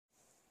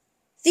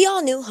The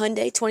all-new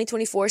Hyundai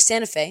 2024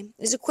 Santa Fe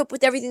is equipped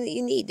with everything that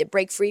you need to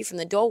break free from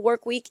the dull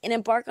work week and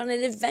embark on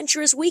an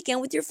adventurous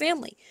weekend with your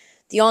family.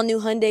 The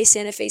all-new Hyundai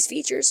Santa Fe's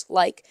features,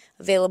 like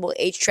available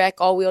H-Track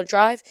all-wheel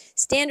drive,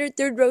 standard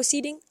third-row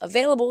seating,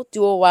 available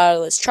dual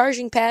wireless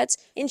charging pads,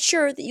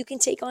 ensure that you can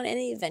take on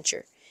any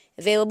adventure.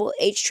 Available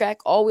H-Track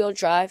all-wheel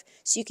drive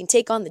so you can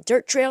take on the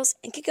dirt trails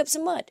and kick up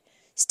some mud.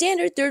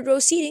 Standard third-row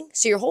seating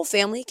so your whole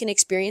family can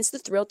experience the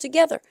thrill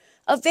together.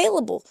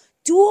 Available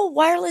dual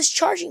wireless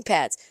charging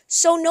pads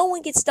so no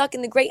one gets stuck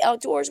in the great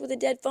outdoors with a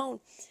dead phone.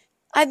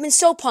 I've been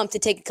so pumped to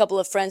take a couple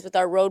of friends with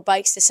our road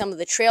bikes to some of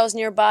the trails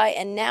nearby,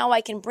 and now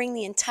I can bring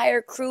the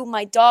entire crew,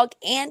 my dog,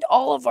 and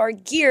all of our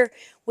gear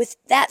with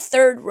that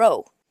third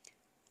row.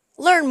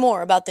 Learn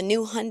more about the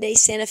new Hyundai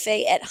Santa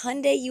Fe at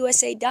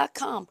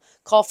HyundaiUSA.com.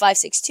 Call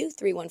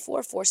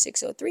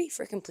 562-314-4603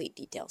 for complete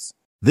details.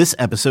 This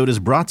episode is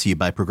brought to you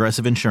by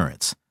Progressive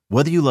Insurance.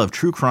 Whether you love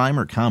true crime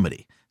or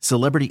comedy,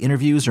 celebrity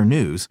interviews or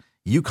news,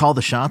 you call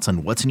the shots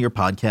on what's in your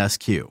podcast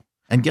queue.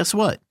 And guess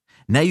what?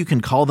 Now you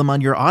can call them on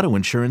your auto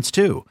insurance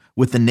too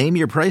with the Name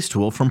Your Price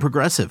tool from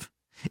Progressive.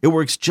 It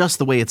works just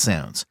the way it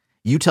sounds.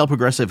 You tell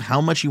Progressive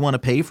how much you want to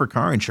pay for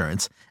car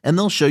insurance, and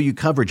they'll show you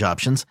coverage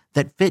options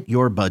that fit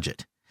your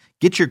budget.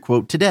 Get your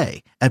quote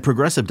today at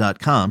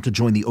Progressive.com to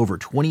join the over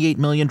 28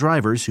 million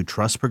drivers who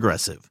trust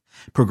Progressive.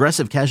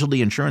 Progressive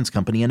Casualty Insurance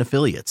Company and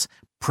Affiliates.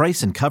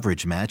 Price and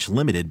coverage match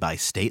limited by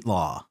state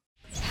law.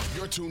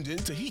 You're tuned in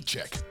to Heat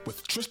Check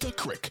with Trista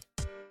Crick.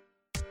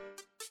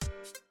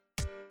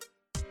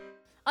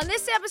 On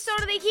this episode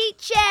of the Heat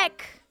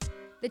Check,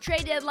 the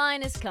trade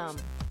deadline has come.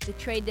 The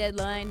trade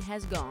deadline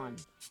has gone.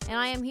 And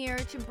I am here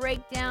to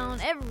break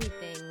down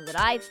everything that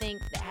I think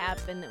that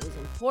happened that was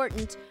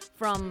important,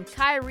 from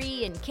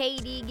Kyrie and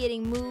KD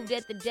getting moved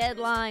at the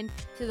deadline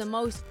to the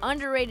most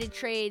underrated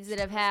trades that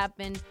have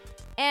happened.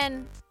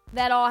 And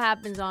that all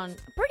happens on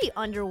a pretty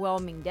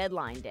underwhelming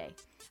deadline day.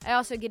 I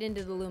also get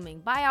into the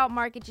looming buyout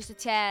market just a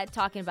tad,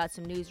 talking about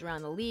some news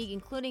around the league,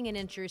 including an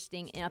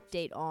interesting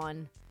update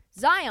on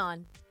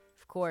Zion,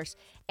 of course,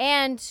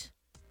 and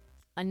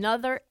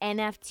another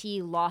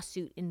NFT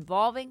lawsuit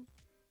involving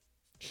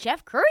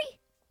Chef Curry.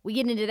 We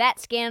get into that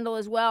scandal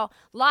as well.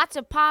 Lots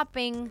of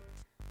popping.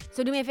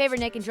 So do me a favor,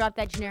 Nick, and drop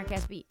that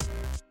generic-ass beat.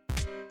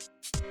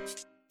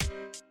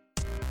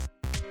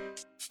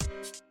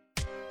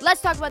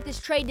 Let's talk about this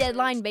trade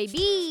deadline,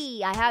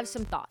 baby. I have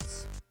some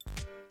thoughts.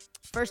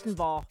 First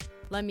of all,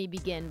 let me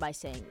begin by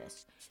saying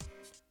this.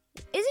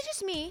 Is it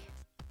just me,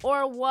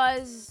 or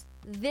was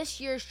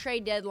this year's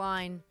trade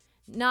deadline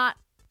not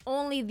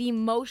only the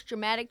most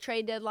dramatic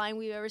trade deadline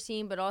we've ever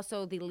seen, but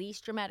also the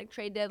least dramatic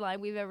trade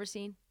deadline we've ever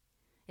seen?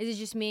 Is it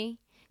just me?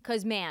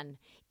 Because, man,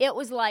 it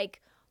was like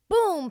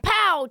boom,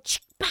 pow,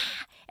 chick, bah,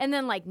 and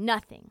then like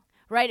nothing,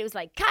 right? It was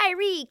like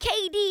Kyrie,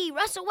 KD,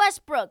 Russell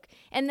Westbrook,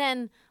 and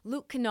then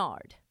Luke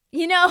Kennard.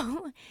 You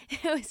know,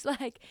 it was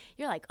like,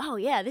 you're like, oh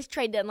yeah, this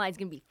trade deadline is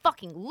going to be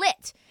fucking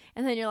lit.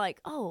 And then you're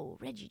like, oh,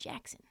 Reggie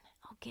Jackson.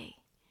 Okay.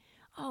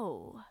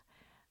 Oh,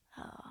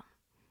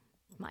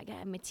 my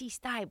guy, Matisse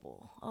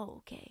Thybulle. Oh,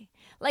 okay.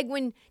 Like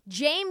when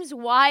James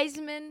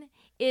Wiseman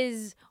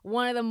is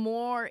one of the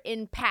more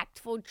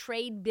impactful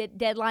trade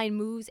deadline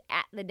moves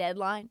at the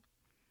deadline,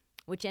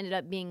 which ended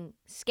up being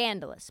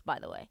scandalous, by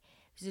the way.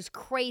 There's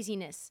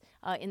craziness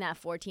in that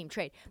 4-team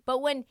trade.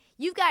 But when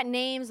you've got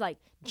names like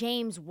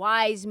James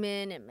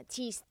Wiseman and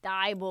Matisse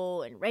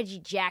Thybulle and Reggie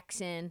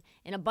Jackson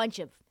and a bunch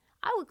of,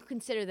 I would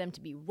consider them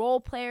to be role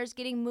players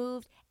getting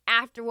moved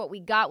after what we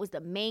got was the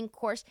main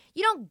course.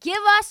 You don't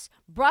give us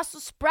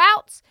Brussels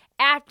sprouts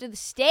after the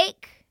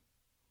steak.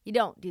 You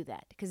don't do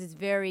that because it's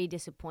very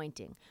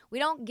disappointing. We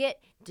don't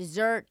get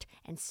dessert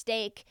and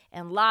steak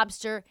and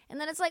lobster, and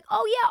then it's like,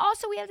 oh yeah,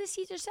 also we have the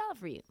Caesar salad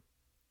for you.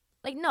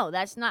 Like, no,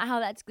 that's not how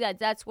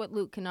that's what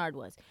Luke Kennard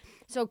was.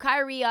 So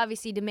Kyrie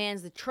obviously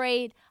demands the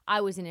trade.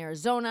 I was in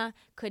Arizona,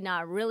 could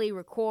not really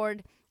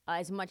record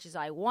as much as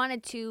I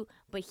wanted to,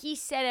 but he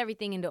set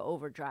everything into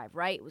overdrive,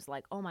 right? It was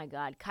like, oh my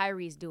God,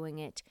 Kyrie's doing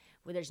it.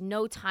 Well, there's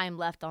no time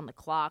left on the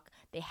clock.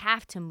 They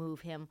have to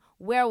move him.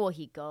 Where will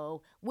he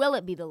go? Will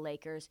it be the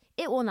Lakers?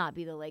 It will not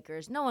be the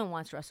Lakers. No one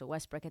wants Russell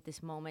Westbrook at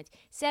this moment.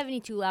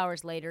 72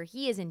 hours later,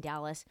 he is in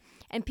Dallas,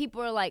 and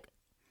people are like,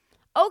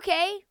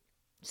 okay,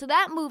 so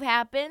that move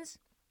happens.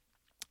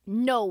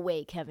 No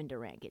way Kevin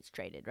Durant gets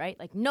traded, right?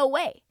 Like, no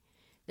way.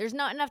 There's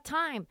not enough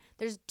time.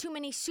 There's too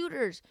many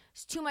suitors.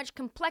 There's too much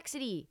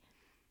complexity.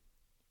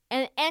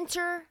 And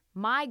enter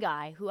my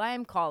guy, who I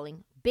am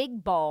calling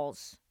Big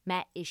Balls,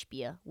 Matt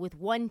Ishbia, with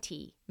one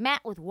T.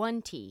 Matt with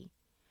one T.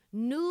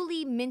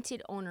 Newly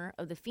minted owner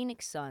of the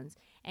Phoenix Suns.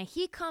 And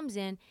he comes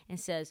in and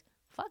says,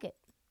 fuck it.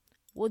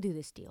 We'll do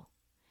this deal.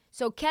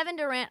 So Kevin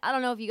Durant, I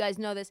don't know if you guys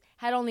know this,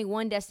 had only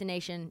one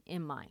destination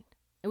in mind.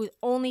 It was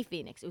only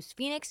Phoenix. It was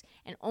Phoenix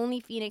and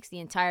only Phoenix the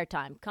entire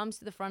time. Comes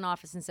to the front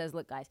office and says,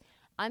 look, guys,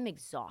 I'm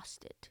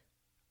exhausted.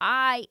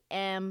 I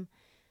am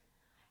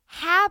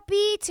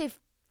happy to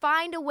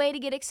find a way to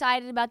get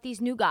excited about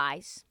these new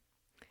guys.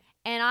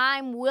 And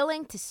I'm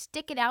willing to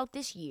stick it out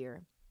this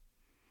year.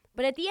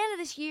 But at the end of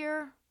this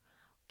year,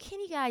 can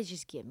you guys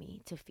just get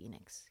me to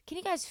Phoenix? Can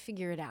you guys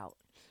figure it out?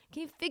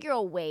 Can you figure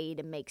a way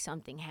to make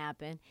something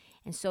happen?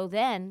 And so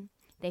then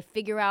they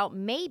figure out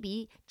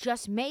maybe,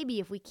 just maybe,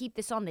 if we keep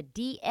this on the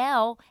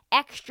DL,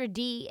 extra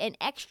D and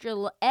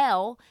extra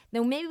L,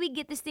 then maybe we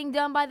get this thing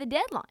done by the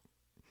deadline,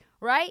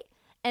 right?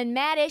 And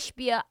Matt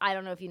Ishbia, I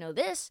don't know if you know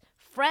this,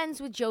 friends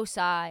with Joe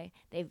Tsai.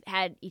 They've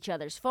had each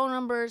other's phone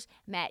numbers.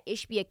 Matt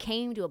Ishbia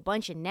came to a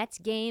bunch of Nets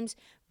games,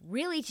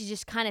 really to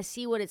just kind of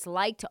see what it's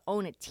like to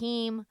own a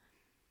team.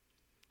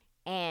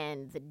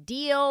 And the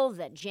deal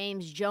that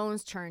James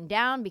Jones turned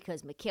down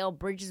because Mikal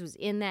Bridges was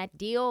in that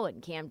deal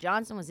and Cam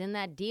Johnson was in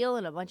that deal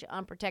and a bunch of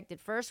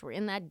unprotected firsts were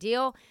in that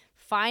deal,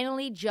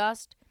 finally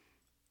just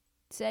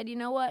said, you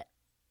know what?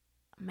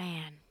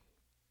 Man,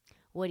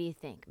 what do you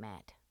think,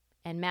 Matt?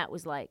 And Matt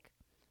was like,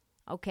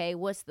 okay,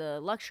 what's the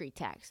luxury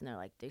tax? And they're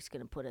like, they're just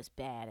going to put us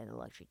bad in the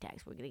luxury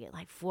tax. We're going to get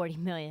like $40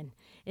 million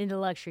in the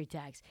luxury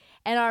tax.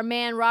 And our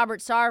man,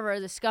 Robert Sarver,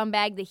 the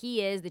scumbag that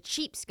he is, the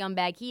cheap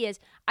scumbag he is,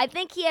 I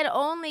think he had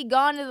only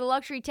gone to the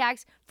luxury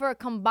tax for a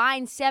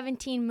combined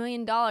 $17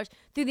 million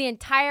through the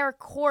entire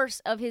course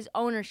of his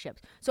ownership.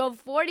 So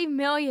 $40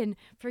 million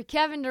for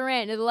Kevin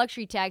Durant into the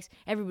luxury tax.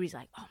 Everybody's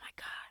like, oh my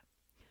God,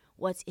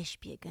 what's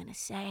Ishbia going to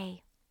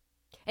say?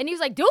 And he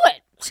was like, do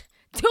it.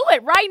 Do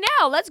it right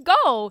now. Let's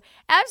go.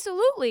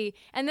 Absolutely.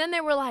 And then they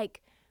were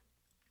like,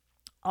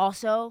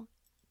 also,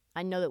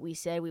 I know that we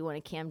said we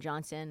wanted Cam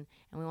Johnson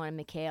and we wanted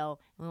Mikal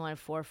and we wanted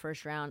 4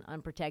 first-round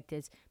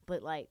unprotecteds,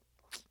 but like,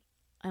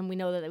 and we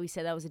know that we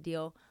said that was a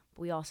deal,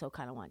 but we also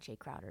kind of want Jay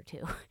Crowder too.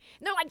 And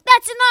they're like,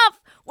 that's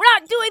enough. We're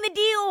not doing the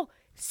deal.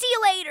 See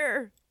you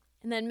later.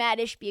 And then Matt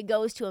Ishbia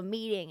goes to a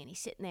meeting and he's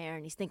sitting there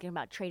and he's thinking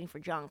about trading for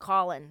John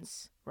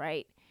Collins,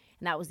 right?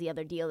 And that was the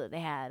other deal that they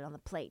had on the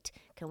plate.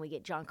 Can we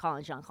get John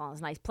Collins? John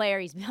Collins, nice player.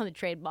 He's been on the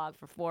trade block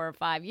for 4 or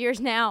 5 years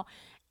now.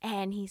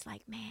 And he's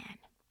like, man,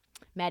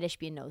 Matt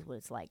Ishbia knows what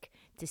it's like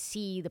to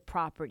see the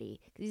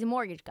property. Because he's a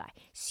mortgage guy.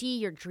 See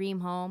your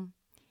dream home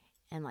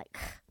and like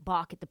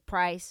balk at the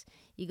price.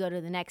 You go to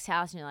the next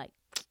house and you're like,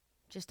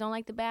 just don't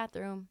like the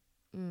bathroom.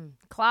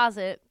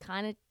 Closet,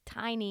 kind of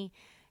tiny.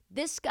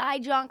 This guy,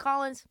 John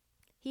Collins,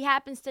 he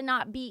happens to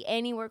not be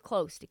anywhere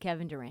close to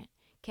Kevin Durant.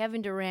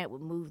 Kevin Durant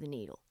would move the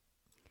needle.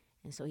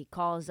 And so he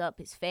calls up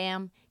his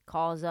fam,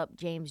 calls up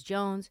James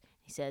Jones.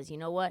 He says, you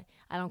know what?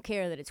 I don't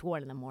care that it's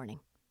 1 a.m,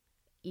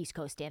 East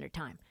Coast Standard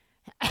Time.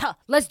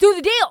 Let's do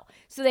the deal.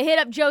 So they hit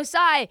up Joe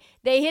Tsai.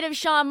 They hit up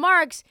Sean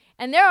Marks.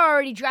 And they're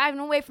already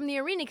driving away from the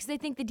arena because they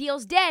think the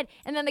deal's dead.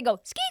 And then they go,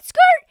 skeet,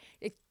 skirt.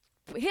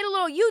 They hit a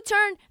little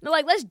U-turn. They're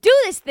like, let's do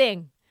this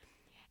thing.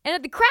 And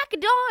at the crack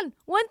of dawn,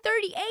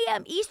 1:30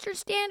 a.m. Eastern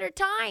Standard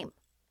Time,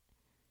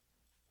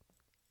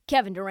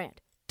 Kevin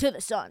Durant to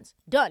the Suns.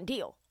 Done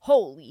deal.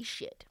 Holy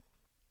shit.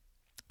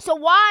 So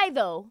why,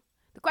 though,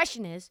 the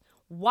question is,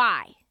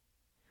 why?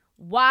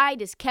 Why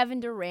does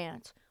Kevin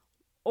Durant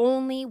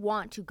only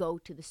want to go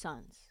to the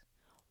Suns?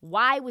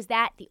 Why was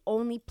that the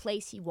only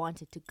place he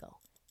wanted to go?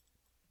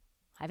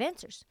 I have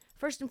answers.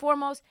 First and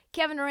foremost,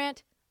 Kevin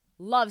Durant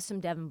loves some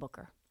Devin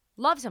Booker.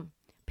 Loves him.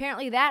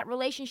 Apparently that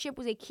relationship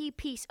was a key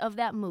piece of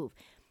that move.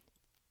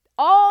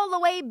 All the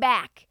way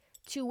back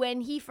to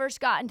when he first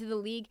got into the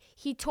league,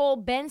 he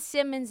told Ben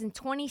Simmons in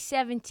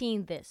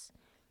 2017 this.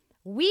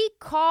 We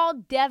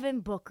called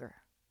Devin Booker.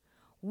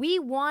 We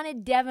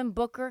wanted Devin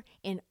Booker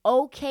in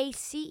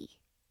OKC.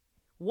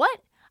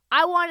 What?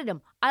 I wanted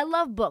him. I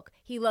love Book.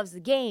 He loves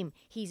the game.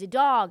 He's a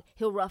dog.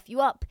 He'll rough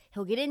you up.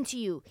 He'll get into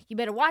you. You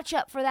better watch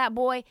out for that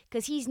boy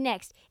because he's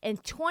next. In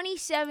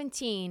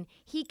 2017,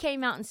 he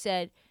came out and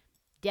said,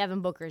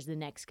 Devin Booker's the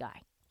next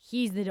guy.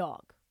 He's the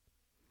dog.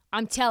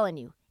 I'm telling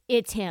you,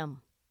 it's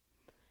him.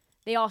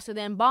 They also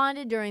then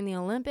bonded during the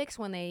Olympics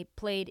when they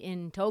played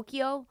in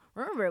Tokyo.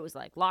 Remember, it was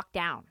like locked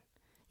down.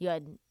 You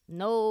had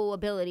no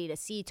ability to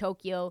see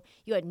Tokyo.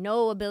 You had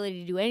no ability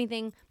to do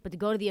anything but to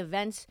go to the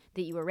events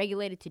that you were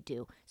regulated to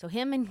do. So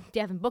him and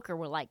Devin Booker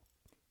were like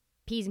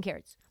peas and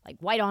carrots, like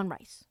white on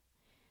rice.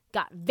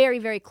 Got very,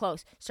 very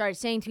close. Started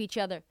saying to each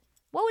other,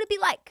 what would it be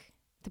like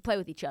to play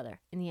with each other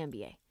in the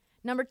NBA?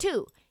 Number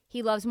 2,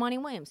 he loves Monty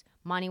Williams.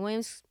 Monty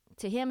Williams,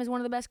 to him, is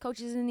one of the best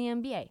coaches in the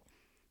NBA.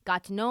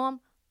 Got to know him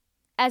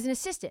as an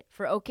assistant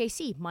for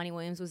OKC. Monty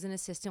Williams was an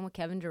assistant when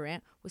Kevin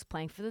Durant was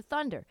playing for the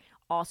Thunder.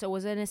 Also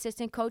was an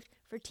assistant coach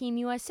for Team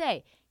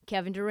USA.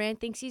 Kevin Durant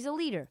thinks he's a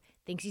leader,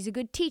 thinks he's a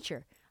good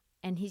teacher.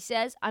 And he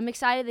says, I'm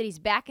excited that he's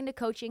back into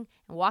coaching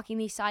and walking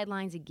these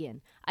sidelines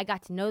again. I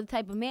got to know the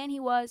type of man he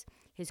was.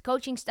 His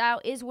coaching style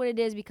is what it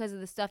is because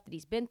of the stuff that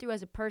he's been through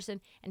as a person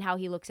and how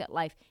he looks at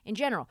life in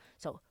general.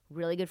 So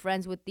really good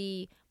friends with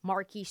the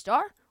marquee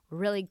star,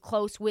 really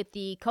close with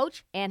the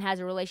coach and has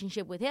a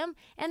relationship with him.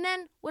 And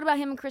then what about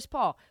him and Chris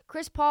Paul?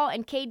 Chris Paul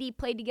and KD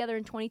played together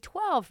in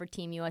 2012 for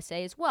Team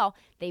USA as well.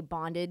 They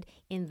bonded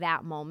in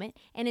that moment.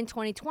 And in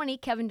 2020,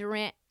 Kevin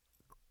Durant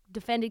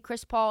defended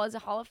Chris Paul as a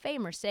Hall of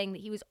Famer, saying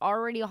that he was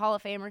already a Hall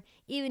of Famer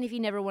even if he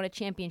never won a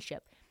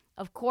championship.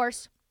 Of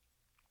course,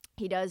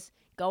 he does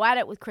go at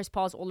it with Chris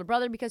Paul's older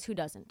brother because who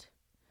doesn't?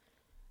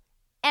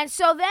 And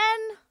so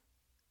then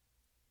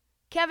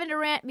Kevin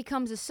Durant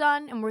becomes a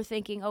Sun, and we're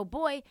thinking, oh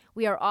boy,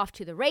 we are off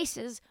to the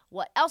races.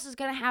 What else is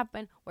going to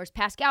happen? Where's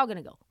Pascal going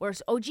to go?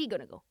 Where's OG going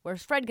to go?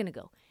 Where's Fred going to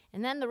go?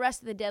 And then the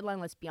rest of the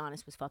deadline, let's be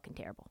honest, was fucking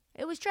terrible.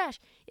 It was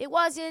trash. It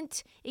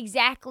wasn't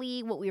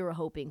exactly what we were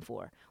hoping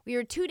for. We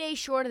were 2 days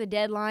short of the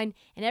deadline,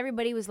 and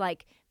everybody was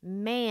like,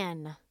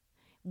 man,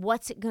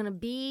 what's it going to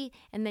be?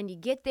 And then you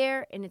get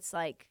there, and it's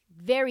like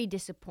very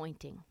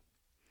disappointing.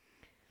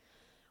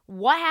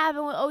 What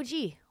happened with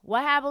OG?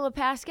 What happened with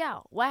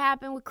Pascal? What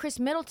happened with Chris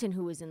Middleton,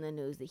 who was in the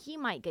news that he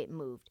might get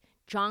moved?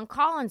 John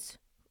Collins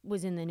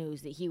was in the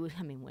news that he would,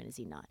 when is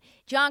he not?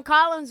 John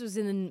Collins was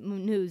in the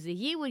news that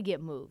he would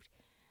get moved.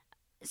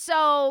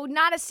 So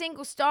not a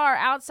single star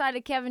outside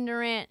of Kevin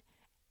Durant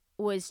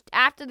was,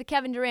 after the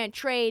Kevin Durant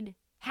trade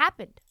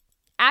happened.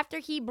 After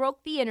he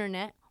broke the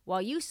internet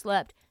while you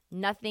slept,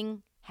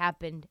 nothing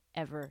happened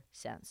ever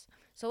since.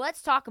 So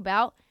let's talk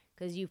about,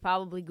 because you've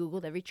probably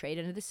Googled every trade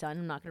under the sun.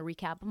 I'm not going to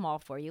recap them all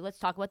for you. Let's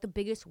talk about the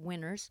biggest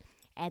winners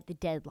at the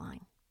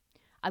deadline.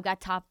 I've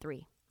got top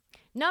 3.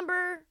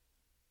 Number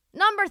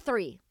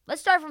 3. Let's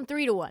start from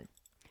 3 to 1.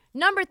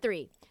 Number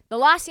 3, the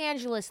Los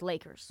Angeles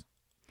Lakers.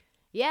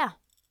 Yeah,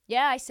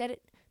 I said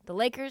it. The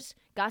Lakers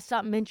got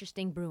something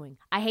interesting brewing.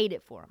 I hate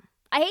it for them.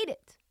 I hate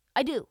it.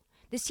 I do.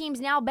 This team's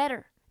now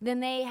better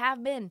than they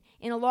have been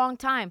in a long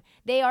time.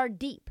 They are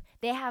deep.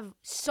 They have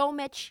so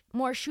much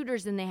more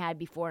shooters than they had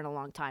before in a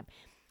long time.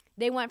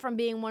 They went from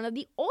being one of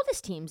the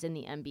oldest teams in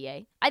the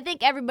NBA. I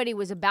think everybody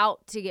was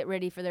about to get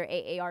ready for their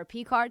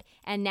AARP card,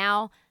 and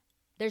now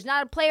there's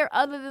not a player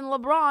other than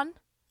LeBron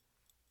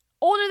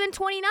older than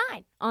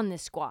 29 on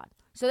this squad.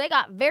 So they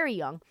got very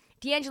young.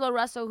 D'Angelo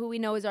Russell, who we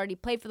know has already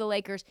played for the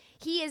Lakers,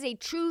 he is a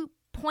true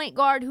point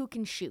guard who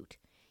can shoot.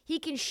 He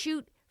can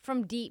shoot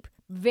from deep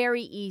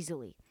very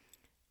easily.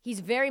 He's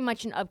very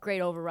much an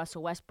upgrade over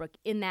Russell Westbrook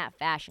in that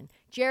fashion.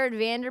 Jared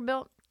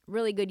Vanderbilt,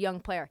 really good young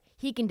player.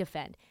 He can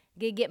defend.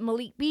 They get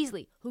Malik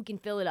Beasley, who can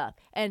fill it up.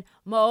 And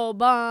Mo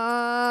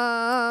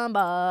Bamba.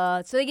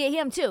 So they get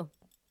him too.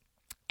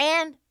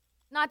 And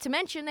not to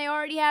mention, they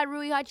already had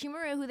Rui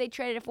Hachimura, who they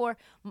traded for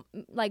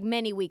like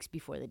many weeks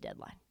before the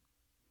deadline.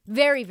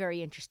 Very,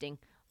 very interesting.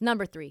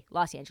 Number 3,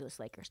 Los Angeles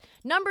Lakers.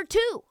 Number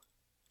 2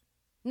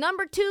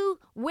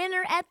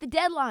 winner at the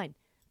deadline,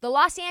 the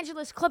Los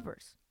Angeles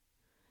Clippers.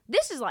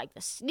 This is like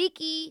the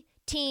sneaky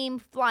team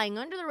flying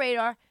under the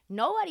radar.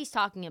 Nobody's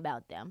talking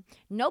about them.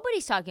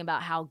 Nobody's talking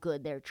about how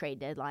good their trade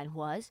deadline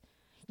was.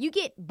 You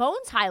get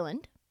Bones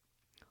Highland,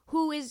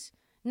 who is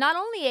not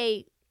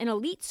only an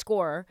elite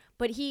scorer,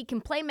 but he can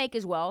play make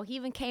as well. He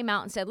even came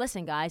out and said,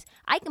 listen, guys,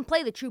 I can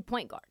play the true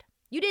point guard.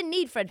 You didn't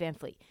need Fred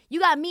VanVleet. You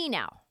got me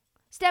now.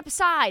 Step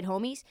aside,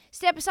 homies.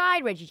 Step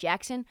aside, Reggie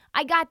Jackson.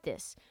 I got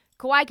this.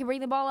 Kawhi can bring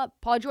the ball up,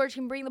 Paul George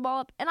can bring the ball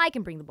up, and I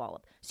can bring the ball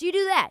up. So you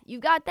do that.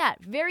 You've got that.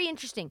 Very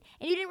interesting.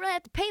 And you didn't really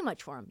have to pay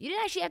much for him. You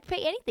didn't actually have to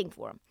pay anything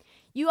for him.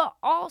 You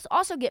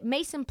also get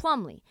Mason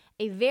Plumlee,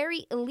 a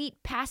very elite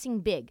passing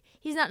big.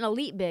 He's not an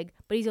elite big,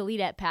 but he's elite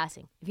at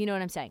passing, if you know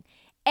what I'm saying.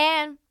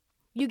 And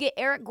you get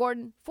Eric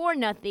Gordon for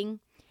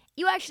nothing.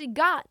 You actually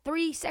got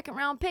 3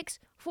 second-round picks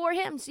for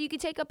him so you could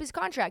take up his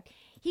contract.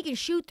 He can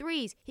shoot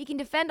threes. He can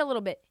defend a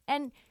little bit.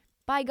 And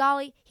by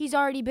golly, he's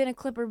already been a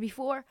Clipper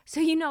before, so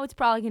you know it's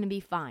probably going to be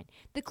fine.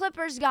 The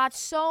Clippers got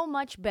so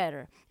much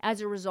better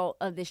as a result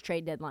of this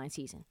trade deadline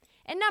season.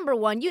 And number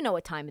 1, you know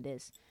what time it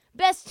is.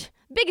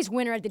 Biggest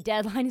winner at the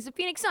deadline is the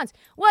Phoenix Suns.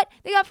 What?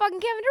 They got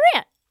fucking Kevin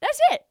Durant. That's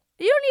it.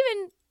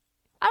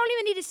 I don't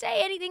even need to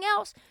say anything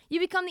else. You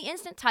become the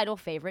instant title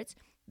favorites.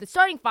 The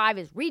starting 5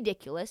 is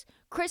ridiculous.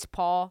 Chris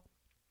Paul,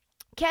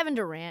 Kevin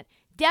Durant,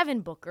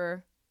 Devin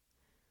Booker.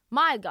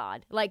 My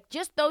God, like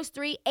just those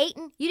 3.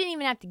 Ayton, you didn't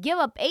even have to give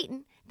up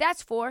Ayton.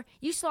 That's 4.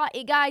 You slot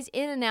guys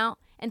in and out,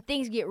 and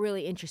things get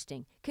really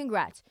interesting.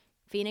 Congrats,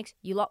 Phoenix.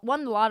 You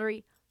won the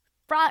lottery.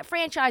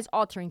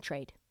 Franchise-altering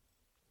trade.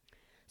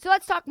 So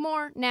let's talk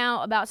more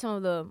now about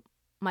some of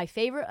my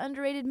favorite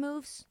underrated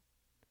moves.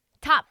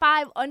 Top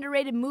 5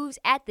 underrated moves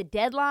at the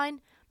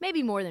deadline.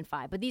 Maybe more than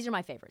 5, but these are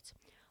my favorites.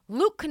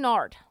 Luke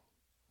Kennard.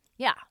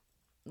 Yeah,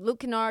 Luke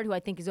Kennard, who I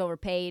think is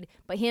overpaid,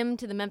 but him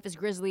to the Memphis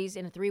Grizzlies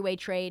in a 3-way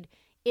trade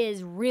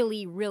is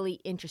really, really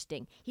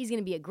interesting. He's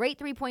going to be a great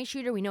 3-point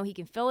shooter. We know he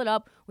can fill it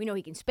up. We know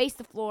he can space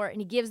the floor, and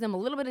he gives them a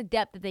little bit of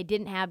depth that they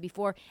didn't have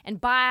before.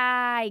 And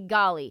by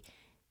golly,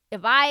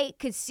 if I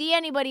could see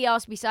anybody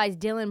else besides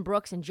Dylan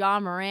Brooks and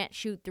John Morant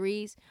shoot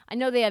threes, I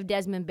know they have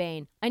Desmond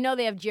Bane. I know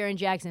they have Jaren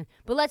Jackson.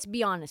 But let's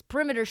be honest,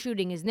 perimeter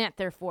shooting is not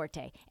their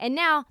forte. And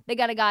now they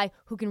got a guy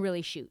who can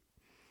really shoot.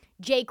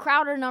 Jay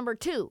Crowder, number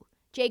 2.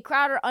 Jay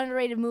Crowder,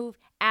 underrated move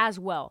as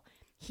well.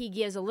 He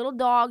gives a little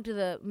dog to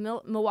the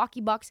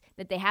Milwaukee Bucks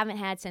that they haven't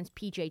had since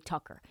P.J.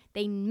 Tucker.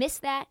 They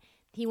missed that.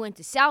 He went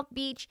to South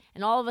Beach,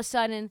 and all of a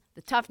sudden,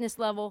 the toughness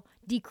level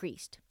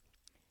decreased.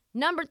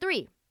 Number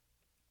 3,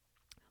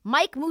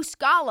 Mike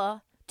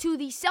Muscala to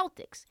the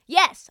Celtics.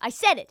 Yes, I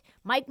said it.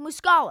 Mike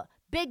Muscala,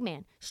 big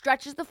man,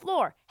 stretches the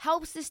floor,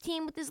 helps this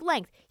team with his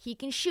length. He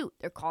can shoot.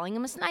 They're calling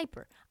him a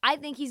sniper. I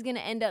think he's going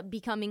to end up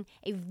becoming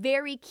a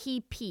very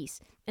key piece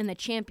in the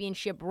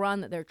championship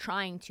run that they're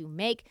trying to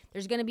make.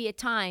 There's going to be a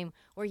time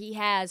where he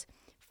has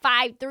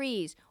 5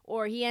 threes,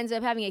 or he ends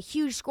up having a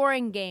huge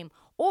scoring game,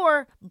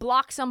 or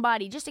block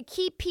somebody. Just a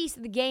key piece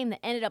of the game that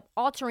ended up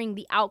altering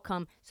the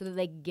outcome so that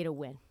they could get a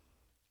win.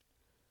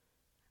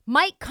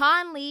 Mike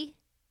Conley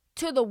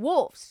to the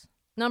Wolves,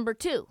 number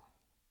 2.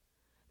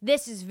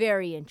 This is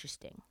very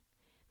interesting.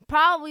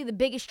 Probably the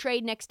biggest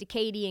trade next to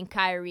KD and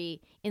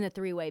Kyrie in the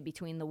three-way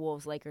between the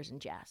Wolves, Lakers,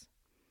 and Jazz.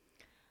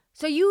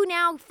 So you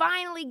now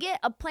finally get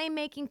a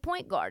playmaking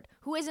point guard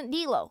who isn't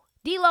D'Lo.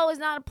 D'Lo is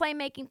not a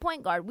playmaking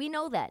point guard. We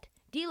know that.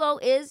 D'Lo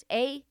is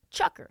a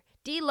chucker.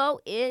 D'Lo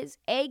is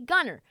a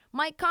gunner.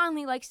 Mike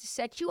Conley likes to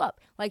set you up,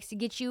 likes to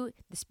get you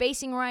the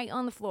spacing right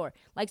on the floor,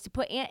 likes to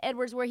put Ant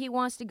Edwards where he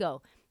wants to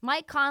go.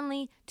 Mike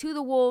Conley to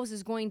the Wolves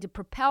is going to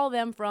propel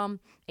them from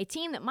a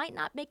team that might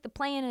not make the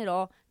play-in at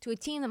all to a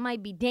team that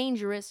might be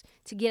dangerous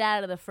to get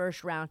out of the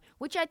first round,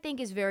 which I think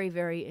is very,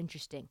 very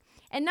interesting.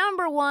 And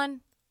number 1,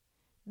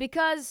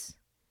 because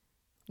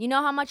you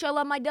know how much I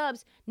love my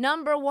Dubs,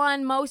 number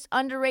 1 most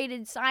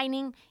underrated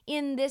signing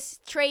in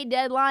this trade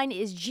deadline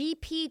is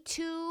GP2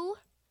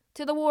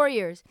 to the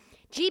Warriors.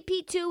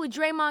 GP2 with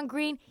Draymond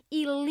Green,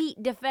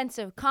 elite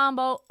defensive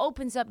combo,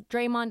 opens up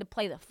Draymond to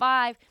play the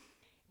 5,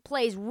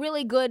 plays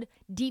really good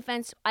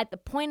defense at the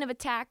point of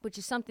attack, which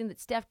is something that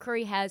Steph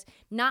Curry has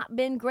not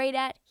been great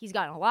at. He's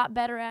gotten a lot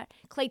better at.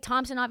 Klay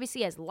Thompson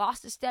obviously has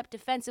lost a step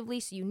defensively,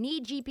 so you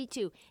need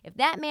GP2. If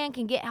that man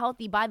can get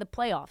healthy by the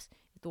playoffs,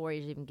 if the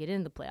Warriors even get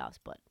into the playoffs,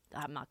 but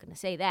I'm not going to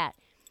say that,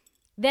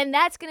 then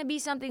that's going to be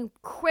something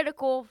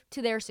critical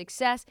to their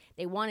success.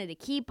 They wanted to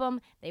keep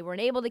him. They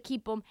weren't able to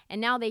keep him.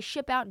 And now they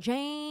ship out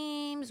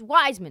James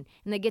Wiseman,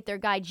 and they get their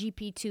guy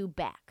GP2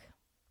 back.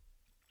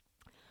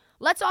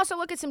 Let's also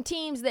look at some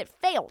teams that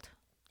failed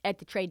at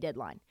the trade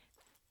deadline.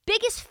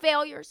 Biggest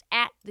failures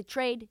at the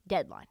trade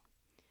deadline.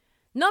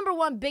 Number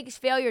 1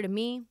 biggest failure to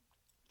me,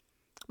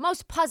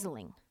 most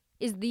puzzling,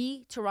 is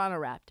the Toronto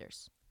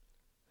Raptors.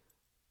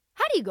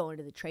 How do you go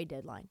into the trade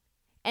deadline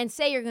and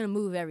say you're going to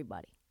move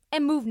everybody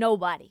and move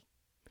nobody?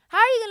 How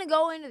are you going to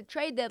go into the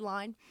trade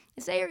deadline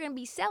and say you're going to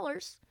be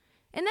sellers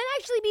and then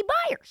actually be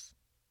buyers?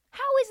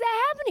 How is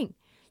that happening?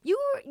 You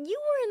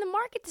were in the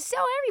market to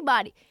sell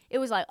everybody. It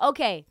was like,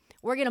 okay,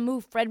 we're going to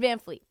move Fred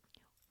VanVleet.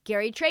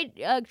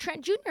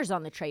 Trent Jr.'s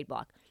on the trade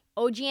block.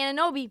 OG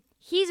Anunoby,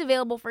 he's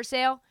available for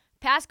sale.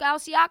 Pascal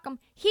Siakam,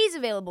 he's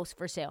available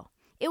for sale.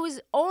 It was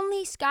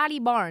only Scotty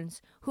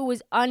Barnes who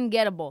was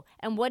ungettable.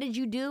 And what did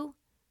you do?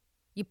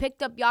 You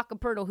picked up Jakob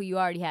Poeltl, who you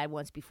already had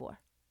once before.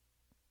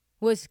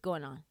 What's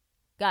going on?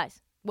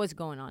 Guys, what's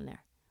going on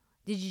there?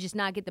 Did you just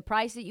not get the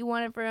price that you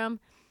wanted for him?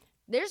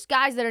 There's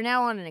guys that are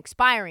now on an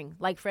expiring,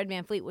 like Fred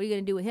VanVleet. What are you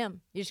going to do with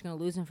him? You're just going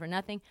to lose him for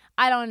nothing?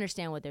 I don't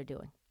understand what they're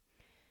doing.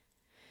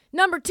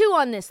 Number 2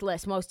 on this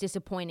list, most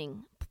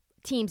disappointing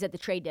teams at the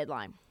trade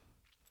deadline.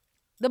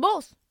 The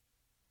Bulls.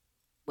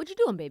 What you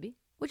doing, baby?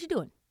 What you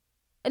doing?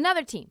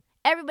 Another team.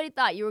 Everybody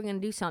thought you were going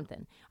to do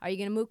something. Are you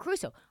going to move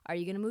Caruso? Are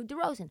you going to move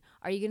DeRozan?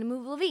 Are you going to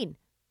move Levine?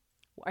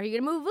 Are you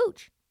going to move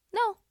Vooch?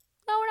 No,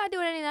 we're not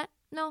doing any of that.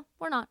 No,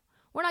 we're not.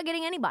 We're not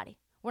getting anybody.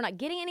 We're not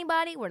getting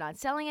anybody. We're not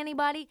selling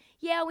anybody.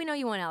 Yeah, we know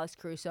you want Alex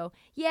Caruso.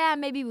 Yeah,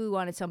 maybe we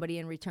wanted somebody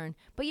in return.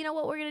 But you know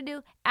what we're going to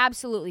do?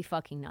 Absolutely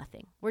fucking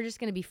nothing. We're just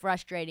going to be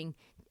frustrating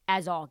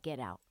as all get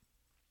out.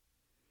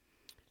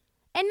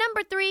 And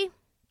number 3,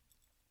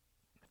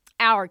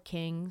 our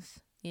Kings,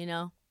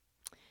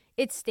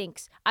 It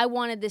stinks. I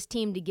wanted this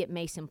team to get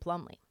Mason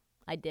Plumlee.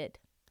 I did.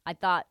 I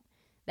thought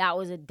that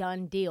was a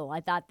done deal. I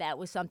thought that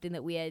was something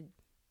that we had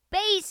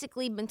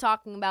basically been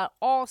talking about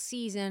all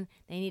season.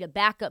 They need a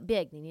backup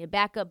big.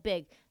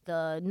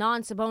 The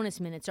non-Sabonis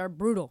minutes are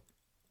brutal.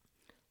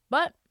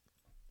 But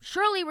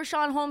surely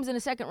Rashawn Holmes in a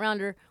second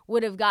rounder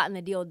would have gotten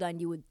the deal done,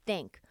 you would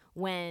think,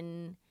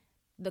 when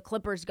the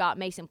Clippers got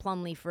Mason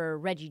Plumlee for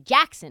Reggie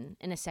Jackson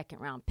in a second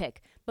round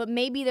pick. But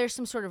maybe there's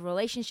some sort of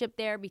relationship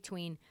there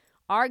between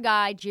our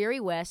guy, Jerry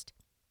West,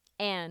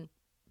 and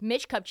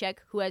Mitch Kupchak,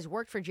 who has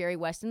worked for Jerry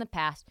West in the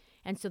past,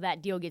 and so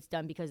that deal gets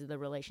done because of the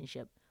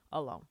relationship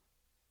alone.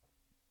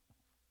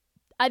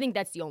 I think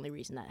that's the only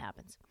reason that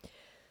happens.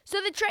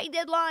 So the trade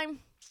deadline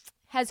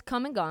has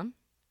come and gone.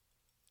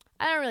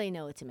 I don't really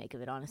know what to make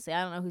of it, honestly.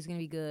 I don't know who's going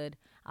to be good.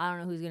 I don't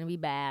know who's going to be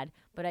bad.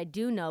 But I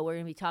do know we're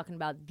going to be talking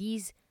about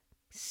these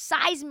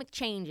seismic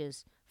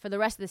changes for the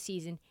rest of the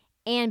season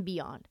and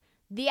beyond.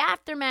 The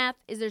aftermath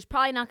is there's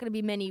probably not going to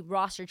be many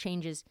roster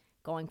changes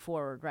going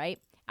forward, right?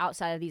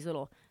 Outside of these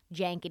little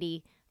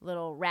jankety,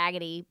 little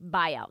raggedy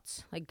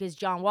buyouts. Like, is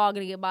John Wall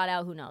going to get bought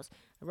out? Who knows?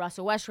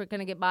 Russell Westbrook going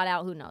to get bought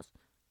out? Who knows?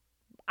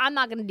 I'm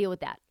not going to deal with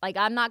that. Like,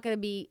 I'm not going to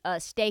be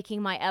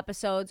staking my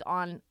episodes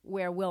on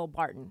where Will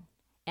Barton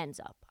ends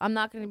up. I'm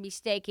not going to be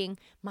staking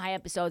my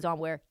episodes on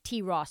where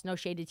T. Ross, no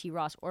shade to T.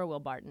 Ross or Will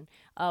Barton,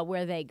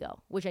 where they go,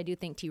 which I do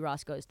think T.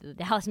 Ross goes to the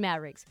Dallas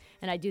Mavericks,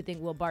 and I do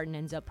think Will Barton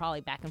ends up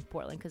probably back in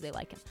Portland because they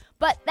like him.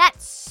 But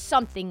that's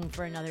something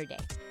for another day.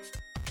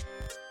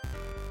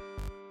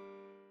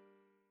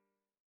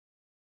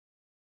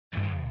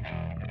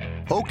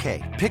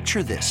 Okay,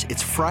 picture this.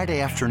 It's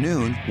Friday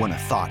afternoon when a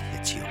thought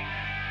hits you.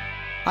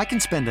 I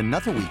can spend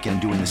another weekend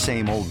doing the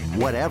same old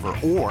whatever,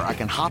 or I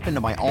can hop into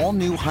my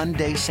all-new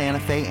Hyundai Santa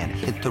Fe and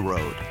hit the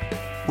road.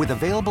 With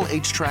available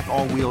H-Track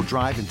all-wheel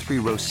drive and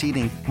 3-row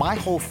seating, my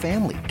whole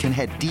family can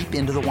head deep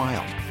into the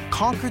wild.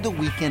 Conquer the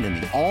weekend in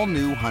the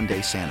all-new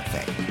Hyundai Santa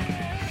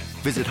Fe.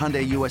 Visit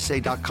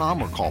HyundaiUSA.com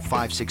or call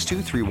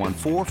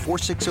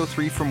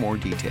 562-314-4603 for more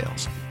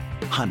details.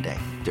 Hyundai,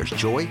 there's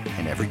joy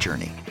in every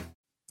journey.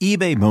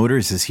 eBay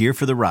Motors is here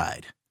for the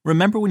ride.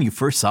 Remember when you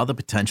first saw the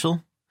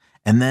potential?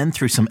 And then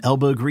through some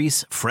elbow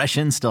grease, fresh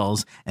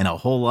installs, and a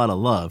whole lot of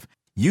love,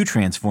 you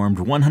transformed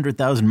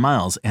 100,000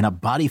 miles and a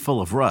body full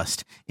of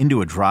rust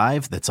into a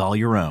drive that's all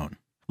your own.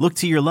 Look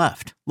to your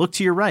left. Look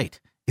to your right.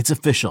 It's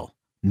official.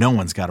 No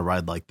one's got a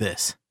ride like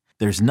this.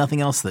 There's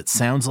nothing else that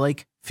sounds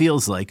like,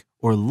 feels like,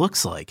 or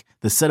looks like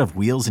the set of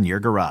wheels in your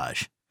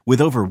garage.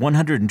 With over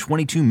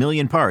 122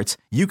 million parts,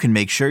 you can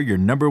make sure your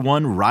number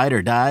one ride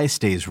or die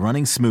stays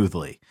running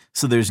smoothly.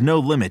 So there's no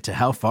limit to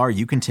how far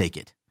you can take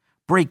it.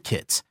 Brake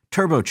kits,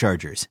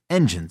 turbochargers,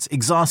 engines,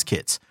 exhaust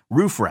kits,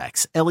 roof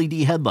racks, LED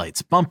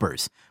headlights,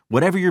 bumpers,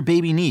 whatever your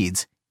baby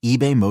needs,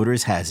 eBay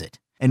Motors has it.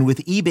 And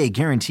with eBay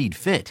Guaranteed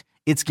Fit,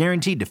 it's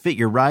guaranteed to fit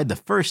your ride the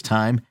first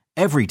time,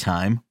 every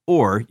time,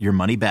 or your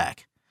money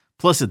back.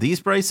 Plus at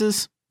these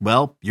prices,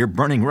 well, you're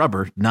burning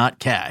rubber, not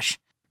cash.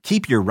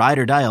 Keep your ride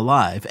or die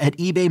alive at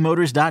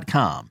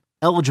ebaymotors.com.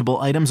 Eligible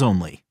items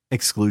only.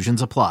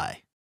 Exclusions apply.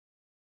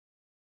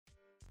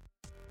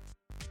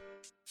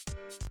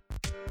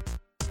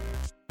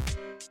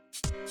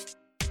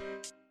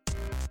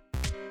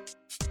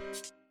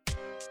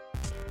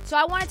 So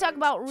I want to talk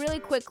about really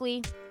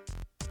quickly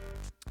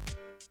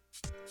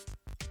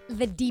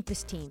the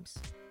deepest teams.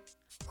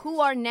 Who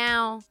are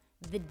now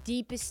the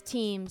deepest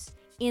teams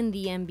in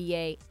the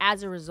NBA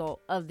as a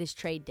result of this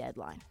trade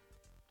deadline?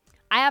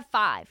 I have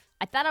 5.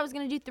 I thought I was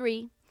going to do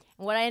 3,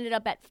 and what I ended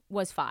up at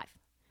was 5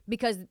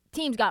 because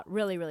teams got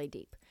really, really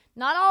deep.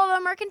 Not all of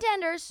them are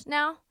contenders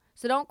now,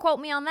 so don't quote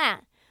me on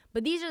that.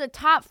 But these are the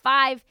top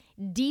 5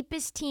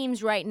 deepest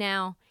teams right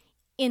now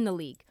in the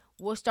league.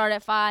 We'll start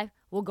at 5.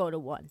 We'll go to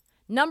 1.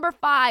 Number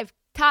 5,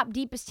 top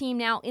deepest team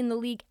now in the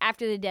league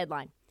after the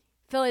deadline,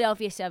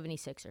 Philadelphia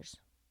 76ers.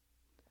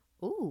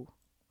 Ooh,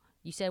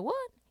 you said what?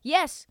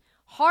 Yes,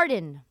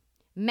 Harden,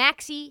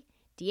 Maxey,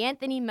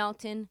 DeAnthony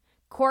Melton,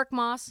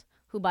 Korkmaz,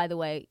 who, by the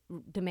way,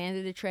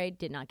 demanded a trade,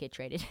 did not get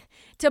traded,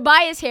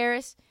 Tobias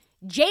Harris,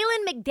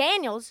 Jalen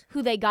McDaniels,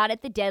 who they got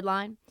at the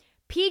deadline,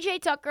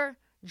 PJ Tucker,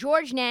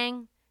 George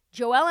Niang,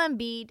 Joel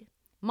Embiid,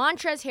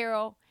 Montrezl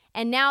Harrell,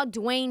 and now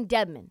Dwayne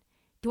Dedmon.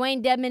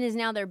 Dwayne Dedmon is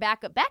now their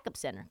backup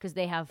center because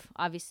they have,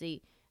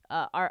 obviously,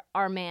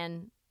 our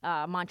man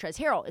Montrezl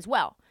Harrell as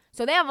well.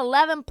 So they have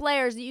 11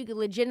 players that you could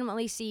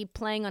legitimately see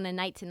playing on a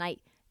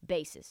night-to-night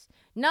basis.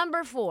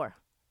 Number 4,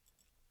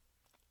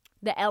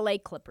 the LA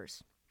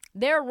Clippers.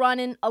 They're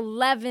running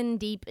 11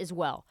 deep as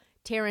well.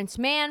 Terrence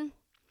Mann,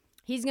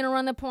 he's going to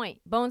run the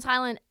point. Bones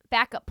Highland,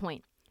 backup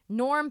point.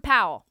 Norm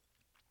Powell,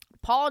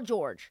 Paul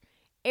George,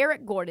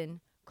 Eric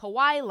Gordon,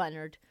 Kawhi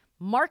Leonard,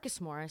 Marcus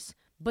Morris,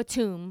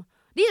 Batum.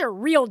 These are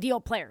real deal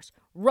players.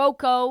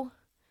 Rocco,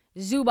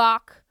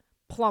 Zubac,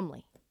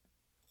 Plumlee.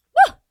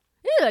 Woo!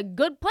 These are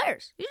good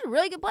players. These are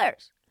really good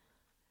players.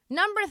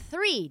 Number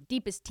 3,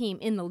 deepest team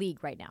in the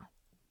league right now.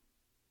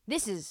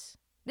 This is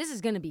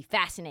going to be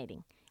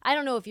fascinating. I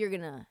don't know if you're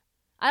going to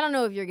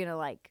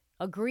like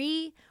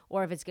agree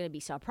or if it's going to be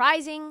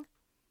surprising.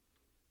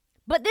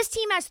 But this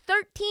team has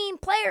 13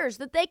 players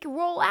that they can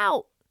roll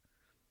out.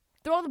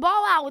 Throw the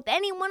ball out with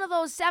any one of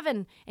those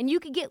 7 and you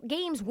could get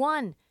games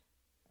won.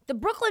 The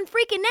Brooklyn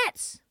freaking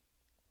Nets.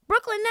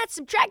 Brooklyn Nets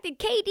subtracted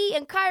KD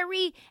and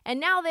Kyrie, and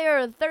now they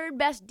are the 3rd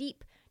best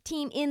deep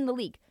team in the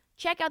league.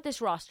 Check out this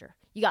roster.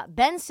 You got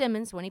Ben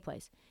Simmons when he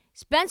plays,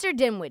 Spencer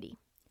Dinwiddie,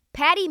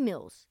 Patty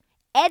Mills,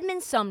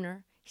 Edmund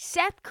Sumner,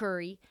 Seth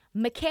Curry,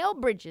 Mikal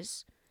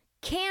Bridges,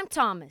 Cam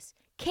Thomas,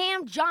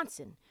 Cam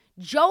Johnson,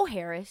 Joe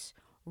Harris,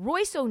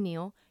 Royce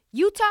O'Neal,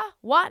 Yuta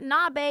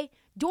Watanabe,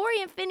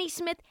 Dorian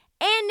Finney-Smith,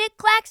 and Nick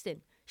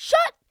Claxton.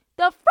 Shut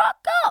the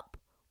fuck up.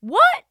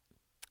 What?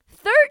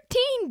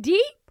 13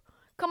 deep?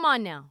 Come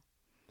on now.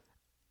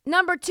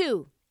 Number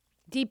 2,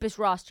 deepest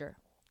roster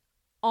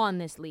on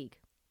this league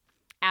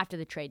after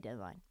the trade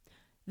deadline.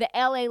 The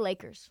LA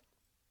Lakers.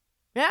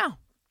 Yeah,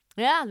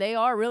 they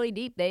are really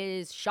deep. That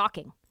is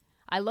shocking.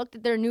 I looked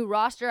at their new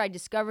roster. I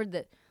discovered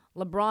that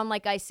LeBron,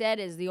 like I said,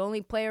 is the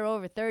only player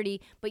over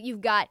 30. But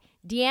you've got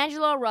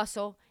D'Angelo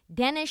Russell,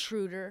 Dennis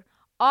Schroeder,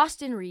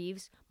 Austin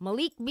Reeves,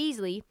 Malik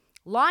Beasley,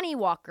 Lonnie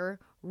Walker,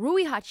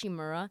 Rui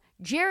Hachimura,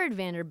 Jared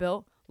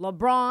Vanderbilt,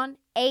 LeBron,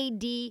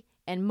 AD,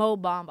 and Mo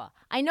Bamba.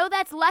 I know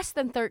that's less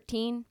than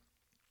 13.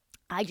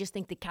 I just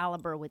think the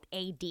caliber with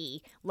AD,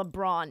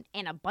 LeBron,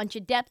 and a bunch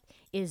of depth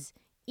is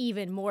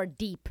even more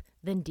deep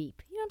than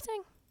deep. You know what I'm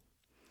saying?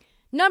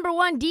 Number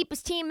 1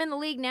 deepest team in the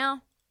league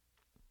now,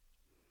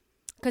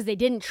 because they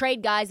didn't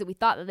trade guys that we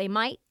thought that they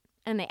might,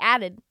 and they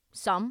added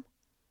some,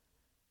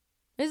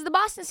 is the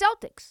Boston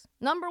Celtics.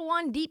 Number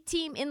 1 deep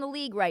team in the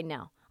league right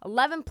now.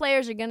 11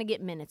 players are going to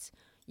get minutes.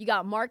 You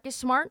got Marcus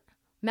Smart,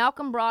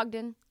 Malcolm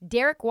Brogdon,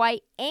 Derek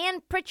White,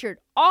 and Pritchard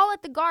all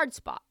at the guard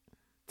spot.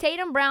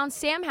 Tatum, Brown,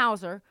 Sam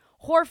Hauser,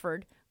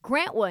 Horford,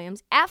 Grant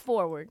Williams at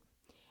forward.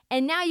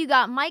 And now you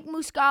got Mike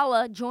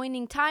Muscala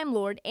joining Time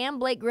Lord and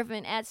Blake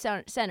Griffin at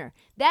center.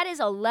 That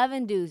is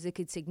 11 dudes that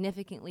could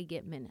significantly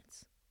get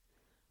minutes.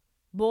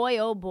 Boy,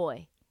 oh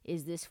boy,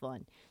 is this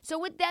fun. So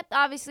with depth,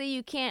 obviously,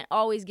 you can't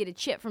always get a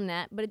chip from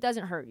that, but it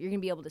doesn't hurt. You're going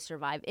to be able to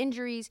survive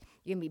injuries.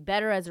 You're going to be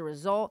better as a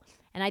result.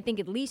 And I think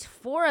at least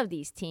 4 of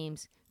these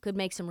teams could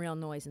make some real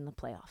noise in the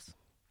playoffs.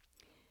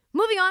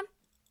 Moving on.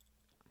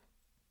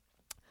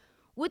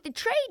 With the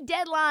trade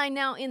deadline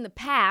now in the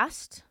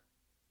past,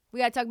 we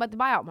got to talk about the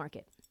buyout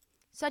market.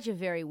 Such a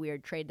very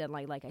weird trade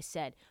deadline, like I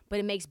said. But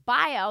it makes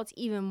buyouts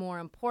even more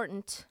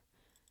important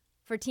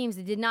for teams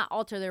that did not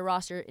alter their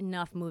roster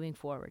enough moving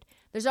forward.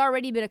 There's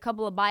already been a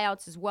couple of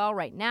buyouts as well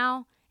right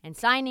now. And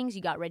signings,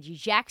 you got Reggie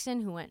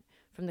Jackson, who went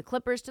from the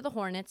Clippers to the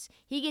Hornets.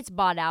 He gets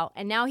bought out,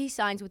 and now he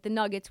signs with the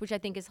Nuggets, which I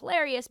think is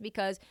hilarious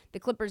because the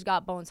Clippers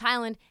got Bones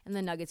Highland and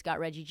the Nuggets got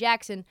Reggie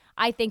Jackson.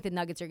 I think the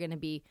Nuggets are going to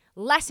be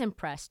less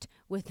impressed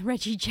with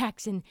Reggie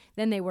Jackson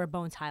than they were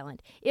Bones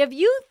Highland. If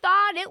you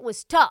thought it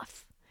was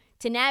tough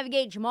to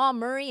navigate Jamal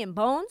Murray and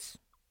Bones,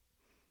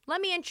 let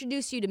me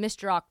introduce you to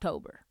Mr.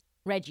 October,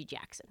 Reggie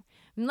Jackson.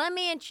 And let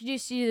me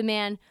introduce you to the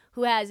man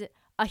who has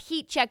a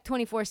heat check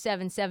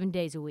 24/7, 7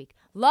 days a week.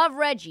 Love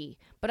Reggie,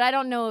 but I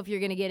don't know if you're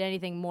going to get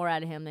anything more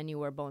out of him than you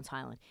were Bones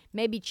Highland.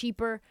 Maybe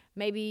cheaper,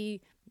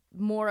 maybe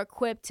more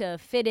equipped to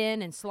fit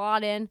in and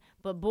slot in,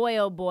 but boy,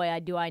 oh boy,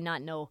 do I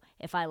not know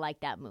if I like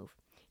that move.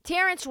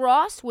 Terrence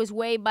Ross was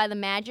waived by the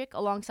Magic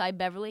alongside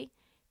Beverly.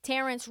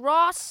 Terrence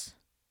Ross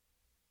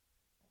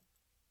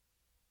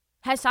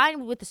has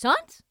signed with the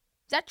Suns?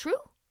 Is that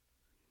true?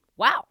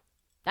 Wow,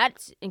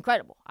 that's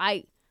incredible.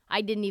 I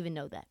didn't even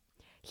know that.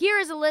 Here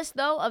is a list,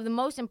 though, of the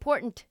most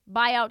important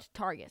buyout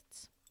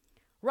targets.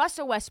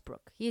 Russell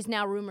Westbrook. He is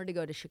now rumored to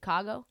go to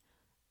Chicago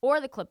or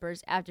the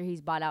Clippers after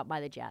he's bought out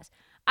by the Jazz.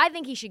 I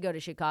think he should go to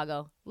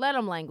Chicago. Let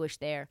him languish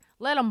there.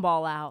 Let him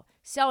ball out.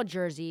 Sell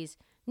jerseys.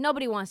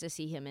 Nobody wants to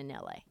see him in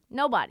L.A.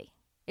 Nobody.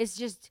 It's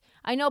just,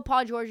 I know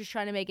Paul George is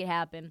trying to make it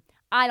happen.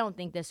 I don't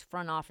think this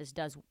front office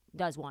does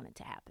want it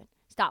to happen.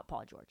 Stop,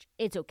 Paul George.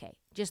 It's okay.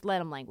 Just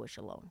let him languish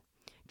alone.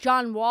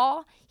 John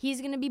Wall, he's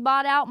going to be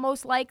bought out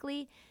most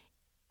likely.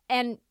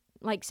 And,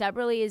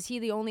 separately, is he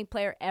the only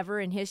player ever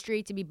in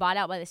history to be bought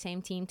out by the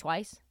same team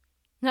twice?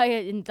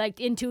 In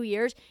 2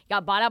 years, he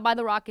got bought out by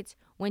the Rockets,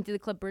 went to the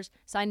Clippers,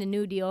 signed a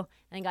new deal,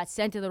 and then got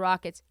sent to the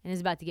Rockets and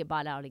is about to get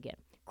bought out again.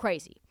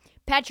 Crazy.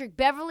 Patrick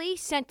Beverley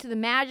sent to the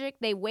Magic.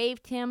 They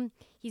waived him.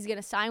 He's going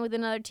to sign with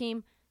another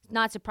team.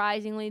 Not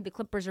surprisingly, the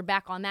Clippers are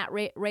back on that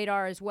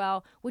radar as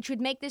well, which would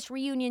make this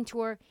reunion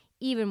tour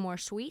even more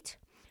sweet.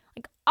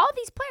 All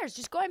these players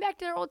just going back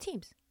to their old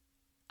teams.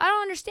 I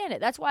don't understand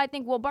it. That's why I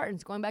think Will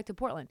Barton's going back to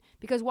Portland.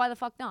 Because why the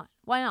fuck not?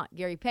 Why not?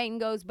 Gary Payton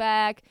goes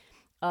back.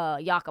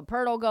 Jakob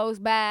Poeltl goes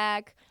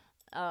back.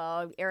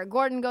 Eric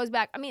Gordon goes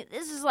back. I mean,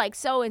 this is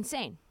so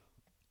insane.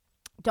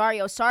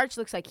 Dario Saric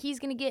looks like he's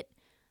going to get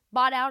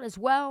bought out as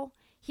well.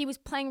 He was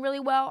playing really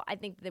well. I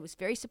think it was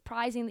very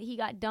surprising that he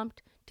got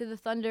dumped to the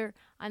Thunder.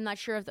 I'm not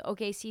sure if the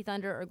OKC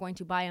Thunder are going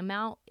to buy him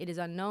out. It is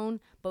unknown.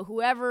 But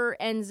whoever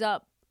ends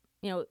up,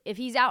 if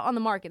he's out on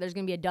the market, there's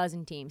going to be a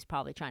dozen teams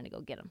probably trying to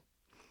go get him.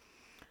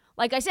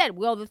 Like I said,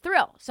 Will the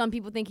Thrill. Some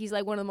people think he's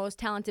one of the most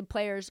talented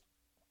players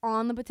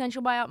on the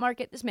potential buyout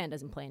market. This man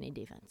doesn't play any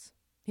defense.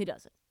 He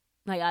doesn't.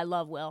 I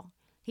love Will.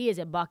 He is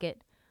a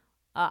bucket.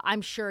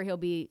 I'm sure he'll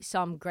be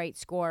some great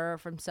scorer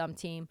from some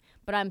team,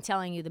 but I'm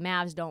telling you, the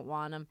Mavs don't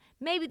want him.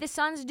 Maybe the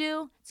Suns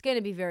do. It's going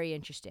to be very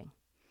interesting.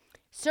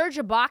 Serge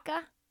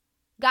Ibaka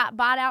got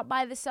bought out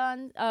by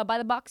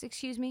the Bucks,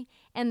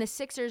 and the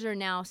Sixers are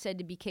now said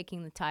to be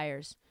kicking the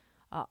tires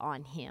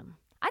on him.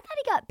 I thought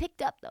he got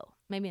picked up, though.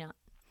 Maybe not.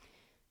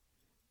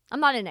 I'm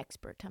not an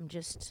expert. I'm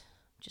just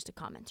a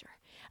commenter.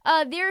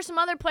 There are some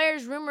other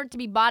players rumored to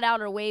be bought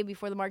out or waived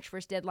before the March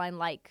 1st deadline,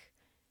 like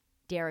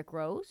Derrick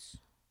Rose,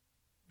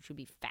 which would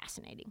be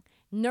fascinating.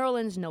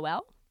 Nerlens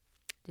Noel,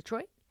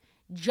 Detroit.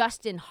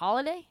 Justin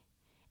Holiday.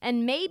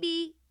 And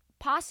maybe,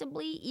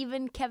 possibly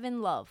even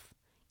Kevin Love.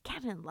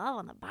 Kevin Love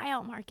on the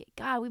buyout market.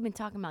 God, we've been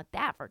talking about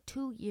that for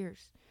 2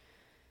 years.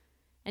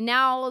 And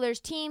now there's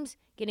teams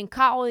getting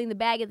caught holding the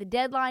bag at the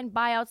deadline.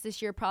 Buyouts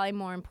this year probably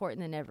more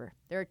important than ever.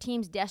 There are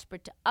teams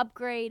desperate to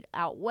upgrade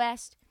out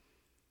west.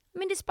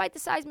 Despite the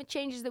seismic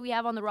changes that we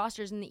have on the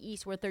rosters in the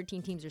East, where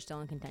 13 teams are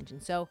still in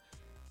contention. So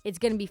it's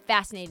going to be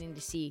fascinating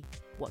to see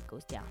what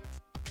goes down.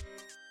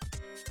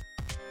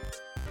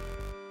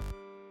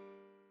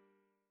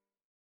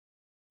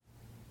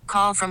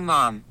 Call from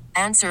mom.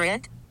 Answer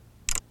it.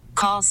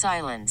 Call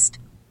silenced.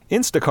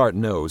 Instacart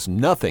knows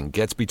nothing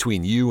gets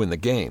between you and the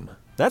game.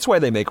 That's why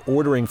they make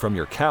ordering from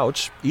your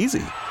couch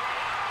easy.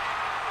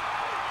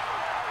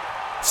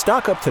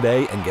 Stock up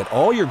today and get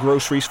all your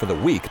groceries for the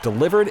week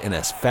delivered in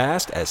as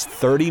fast as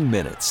 30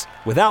 minutes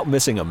without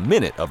missing a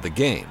minute of the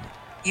game.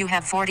 You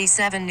have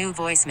 47 new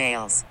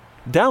voicemails.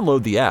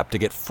 Download the app to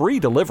get free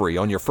delivery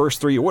on your first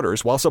 3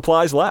 orders while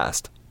supplies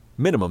last.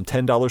 Minimum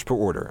 $10 per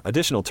order.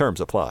 Additional terms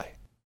apply.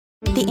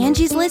 The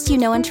Angie's List you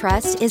know and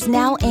trust is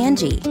now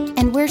Angie,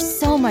 and we're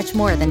so much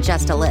more than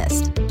just a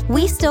list.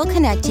 We still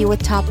connect you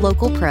with top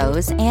local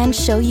pros and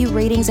show you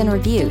ratings and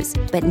reviews,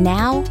 but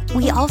now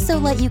we also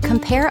let you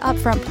compare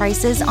upfront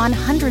prices on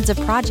hundreds of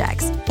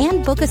projects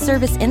and book a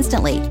service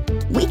instantly.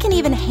 We can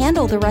even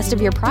handle the rest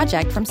of your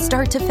project from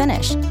start to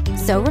finish.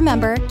 So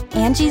remember,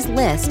 Angie's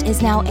List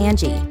is now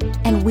Angie,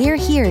 and we're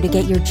here to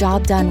get your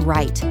job done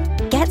right.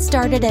 Get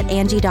started at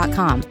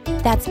Angie.com.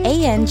 That's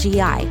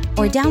ANGI,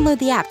 or download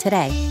the app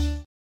today.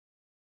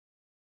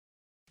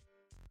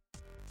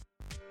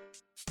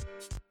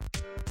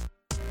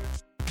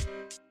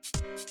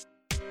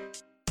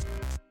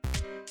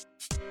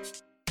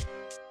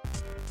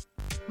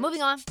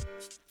 Moving on.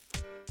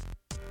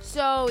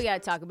 So we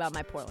gotta talk about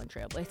my Portland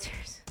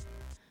Trailblazers.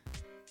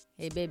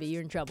 Hey, baby,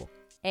 you're in trouble.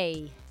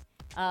 Hey,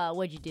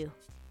 what'd you do?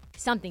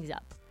 Something's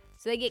up.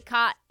 So they get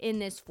caught in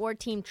this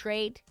 4-team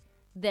trade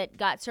that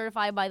got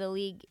certified by the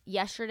league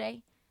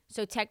yesterday.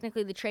 So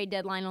technically the trade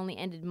deadline only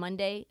ended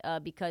Monday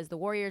because the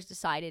Warriors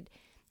decided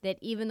that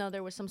even though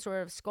there was some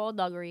sort of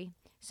skullduggery,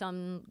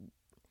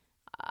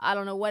 I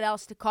don't know what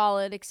else to call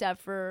it except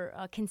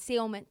for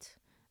concealment.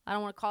 I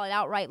don't want to call it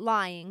outright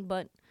lying,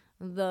 but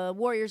the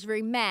Warriors are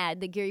very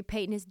mad that Gary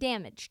Payton is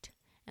damaged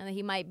and that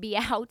he might be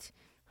out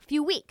a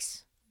few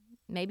weeks,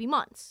 maybe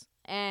months.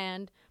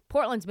 And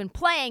Portland's been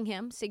playing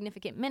him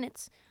significant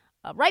minutes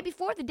right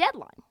before the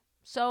deadline.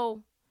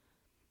 So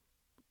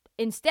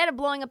instead of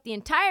blowing up the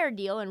entire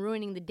deal and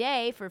ruining the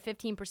day for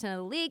 15% of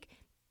the league,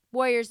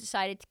 Warriors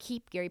decided to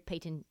keep Gary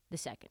Payton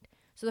II.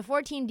 So the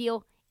 4-team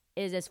deal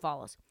is as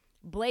follows.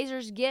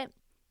 Blazers get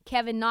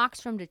Kevin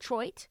Knox from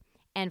Detroit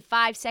and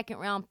 5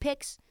 second-round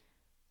picks.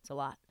 It's a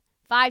lot.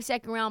 5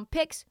 second-round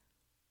picks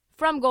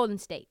from Golden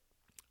State.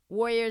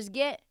 Warriors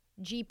get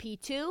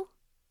GP2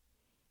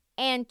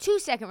 and 2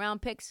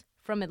 second-round picks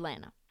from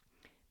Atlanta.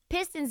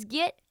 Pistons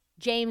get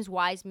James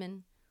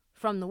Wiseman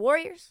from the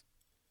Warriors.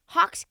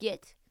 Hawks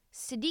get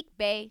Sadiq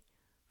Bey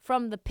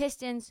from the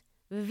Pistons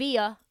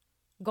via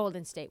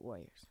Golden State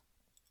Warriors.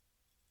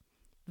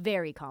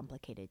 Very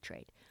complicated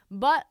trade.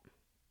 But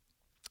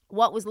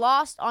what was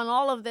lost on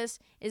all of this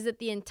is that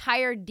the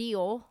entire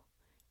deal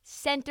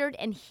centered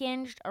and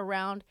hinged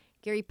around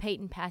Gary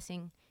Payton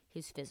passing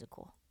his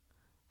physical.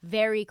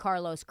 Very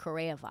Carlos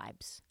Correa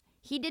vibes.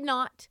 He did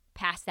not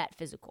pass that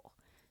physical.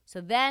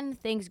 So then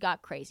things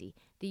got crazy.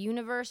 The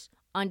universe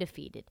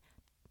undefeated.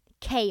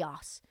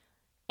 Chaos.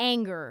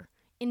 Anger.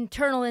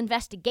 Internal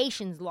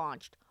investigations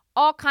launched.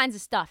 All kinds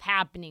of stuff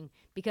happening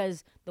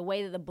because the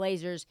way that the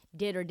Blazers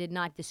did or did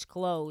not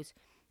disclose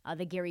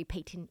the Gary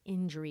Payton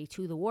injury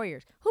to the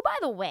Warriors, who, by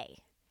the way,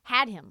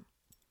 had him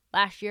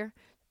last year.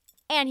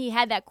 And he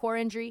had that core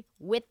injury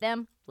with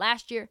them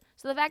last year.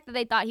 So the fact that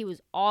they thought he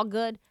was all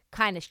good,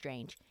 kind of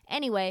strange.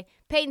 Anyway,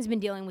 Payton's been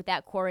dealing with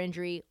that core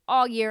injury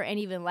all year and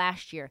even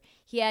last year.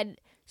 He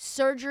had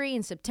surgery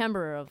in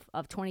September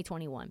of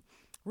 2021.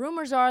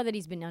 Rumors are that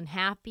he's been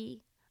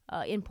unhappy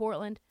in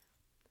Portland.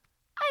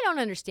 I don't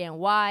understand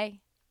why.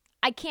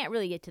 I can't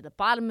really get to the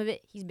bottom of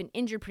it. He's been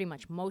injured pretty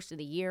much most of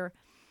the year.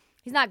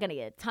 He's not going to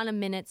get a ton of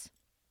minutes.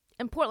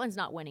 And Portland's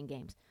not winning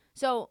games.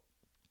 So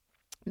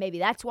maybe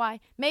that's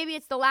why. Maybe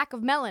it's the lack of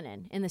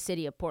melanin in the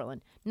city of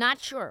Portland. Not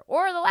sure.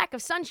 Or the lack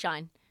of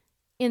sunshine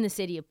in the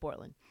city of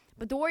Portland.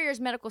 But the Warriors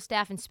medical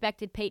staff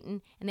inspected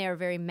Payton, and they were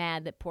very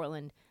mad that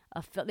Portland,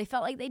 they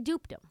felt like they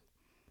duped him.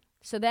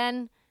 So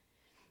then,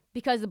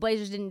 because the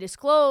Blazers didn't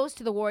disclose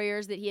to the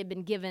Warriors that he had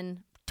been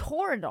given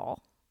Toradol,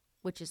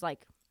 which is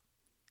like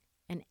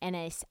an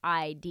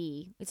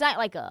NSAID. It's not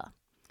like a...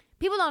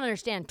 People don't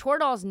understand.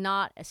 Toradol is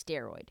not a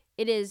steroid.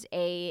 It is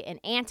an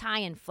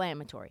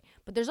anti-inflammatory.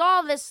 But there's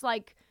all this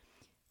like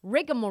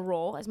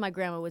rigmarole, as my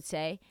grandma would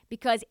say,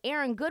 because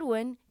Aaron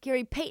Goodwin,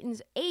 Gary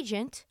Payton's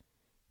agent,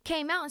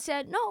 came out and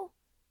said, no,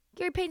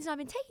 Gary Payton's not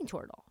been taking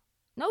Toradol.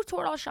 No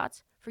Toradol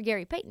shots for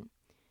Gary Payton.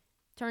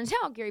 Turns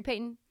out Gary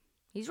Payton,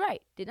 he's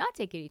right, did not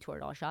take any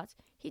Toradol shots.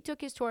 He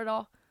took his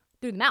Toradol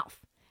through the mouth.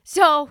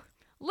 So,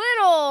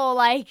 little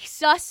like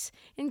sus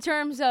in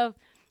terms of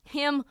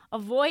him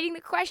avoiding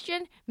the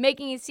question,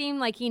 making it seem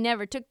like he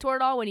never took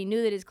Toradol when he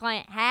knew that his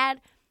client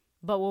had,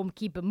 but we'll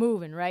keep it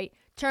moving, right?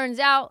 Turns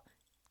out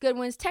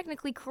Goodwin's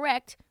technically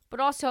correct, but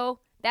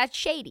also that's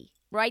shady,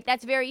 right?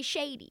 That's very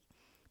shady.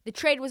 The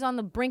trade was on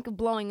the brink of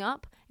blowing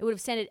up. It would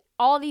have sent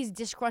all these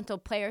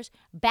disgruntled players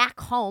back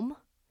home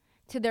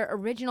to their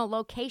original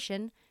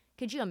location.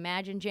 Could you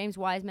imagine James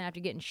Wiseman, after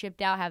getting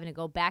shipped out, having to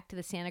go back to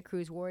the Santa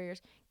Cruz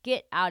Warriors?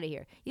 Get out of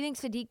here. You think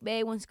Sadiq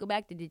Bey wants to go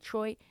back to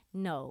Detroit?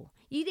 No.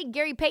 You think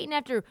Gary Payton,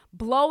 after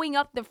blowing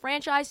up the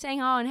franchise, saying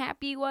how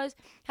unhappy he was,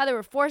 how they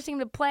were forcing him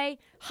to play,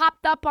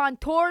 hopped up on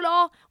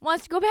Toradol,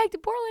 wants to go back to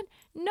Portland?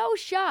 No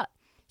shot.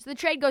 So the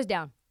trade goes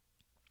down.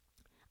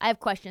 I have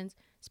questions.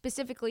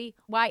 Specifically,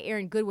 why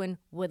Aaron Goodwin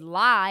would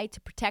lie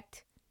to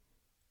protect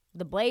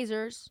the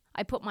Blazers.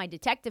 I put my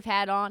detective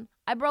hat on.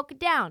 I broke it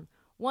down.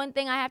 One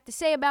thing I have to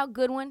say about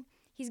Goodwin,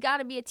 he's got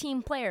to be a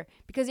team player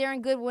because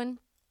Aaron Goodwin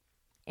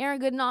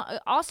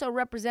also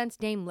represents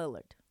Dame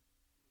Lillard.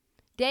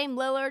 Dame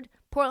Lillard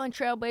Portland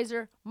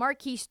Trailblazer,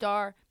 marquee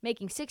star,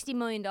 making $60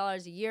 million a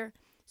year.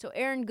 So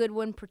Aaron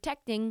Goodwin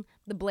protecting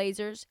the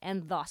Blazers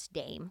and thus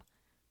Dame,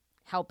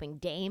 helping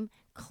Dame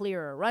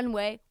clear a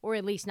runway, or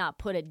at least not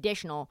put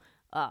additional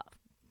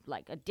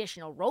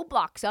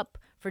roadblocks up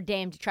for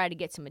Dame to try to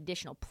get some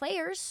additional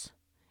players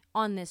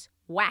on this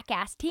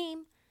whack-ass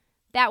team.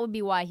 That would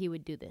be why he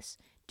would do this.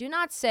 Do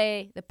not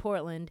say that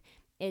Portland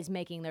is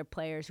making their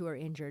players who are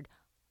injured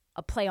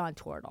a play-on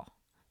tour at all.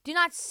 Do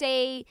not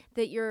say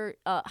that you're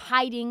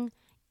hiding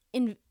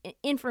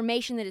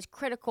information that is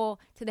critical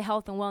to the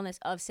health and wellness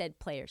of said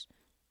players.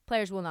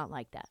 Players will not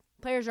like that.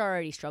 Players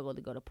already struggle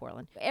to go to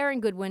Portland.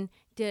 Aaron Goodwin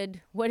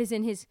did what is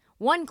in his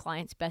one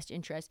client's best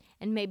interest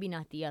and maybe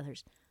not the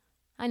others.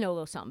 I know a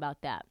little something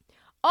about that.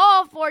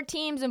 All 4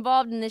 teams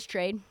involved in this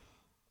trade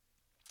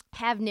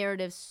have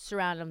narratives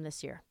surrounding them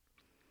this year.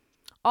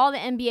 All the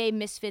NBA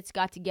misfits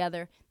got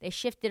together. They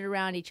shifted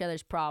around each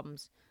other's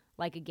problems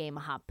like a game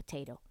of hot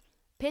potato.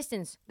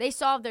 Pistons, they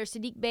solved their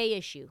Saddiq Bey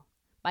issue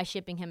by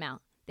shipping him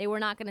out. They were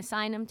not going to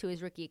sign him to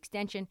his rookie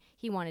extension.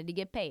 He wanted to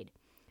get paid.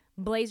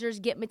 Blazers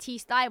get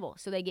Matisse Thybulle,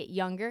 so they get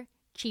younger,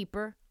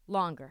 cheaper,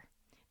 longer.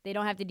 They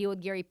don't have to deal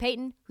with Gary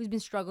Payton, who's been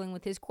struggling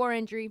with his core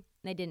injury, and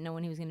they didn't know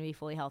when he was going to be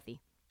fully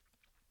healthy.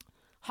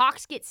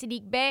 Hawks get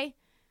Saddiq Bey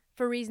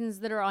for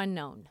reasons that are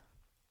unknown.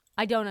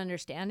 I don't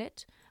understand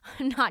it.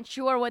 I'm not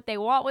sure what they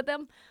want with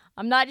him.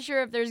 I'm not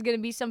sure if there's going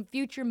to be some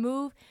future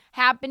move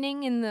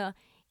happening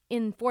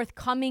in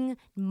forthcoming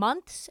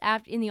months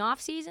in the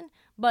offseason.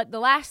 But the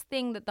last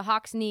thing that the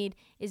Hawks need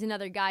is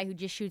another guy who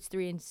just shoots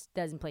 3 and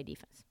doesn't play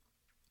defense.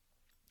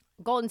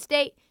 Golden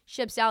State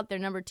ships out their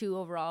number 2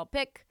 overall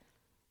pick.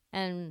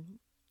 And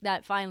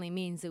that finally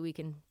means that we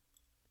can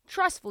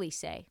trustfully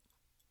say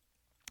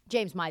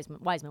James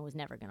Wiseman was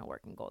never going to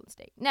work in Golden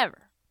State.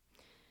 Never.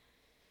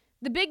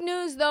 The big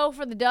news, though,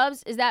 for the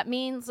Dubs is that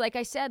means, like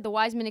I said, the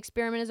Wiseman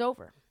experiment is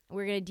over.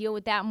 We're going to deal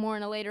with that more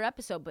in a later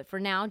episode. But for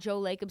now, Joe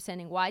Lacob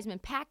sending Wiseman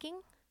packing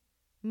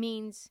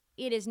means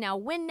it is now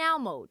win-now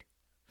mode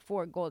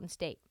for Golden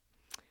State.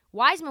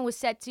 Wiseman was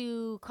set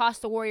to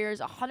cost the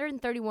Warriors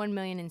 $131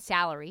 million in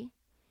salary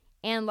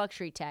and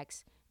luxury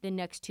tax the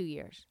next 2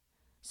 years.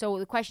 So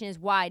the question is,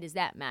 why does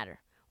that matter?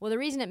 Well, the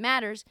reason it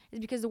matters is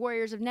because the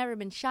Warriors have never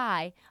been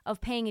shy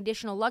of paying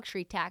additional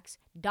luxury tax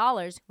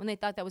dollars when they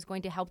thought that was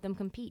going to help them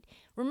compete.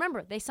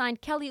 Remember, they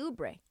signed Kelly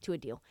Oubre to a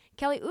deal.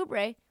 Kelly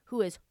Oubre,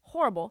 who is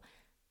horrible,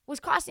 was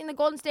costing the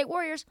Golden State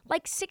Warriors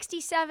like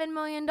 $67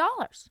 million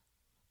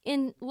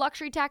in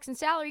luxury tax and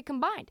salary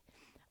combined.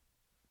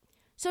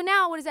 So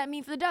now what does that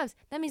mean for the Dubs?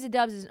 That means the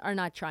Dubs are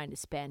not trying to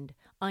spend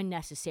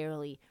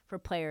unnecessarily for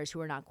players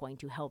who are not going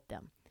to help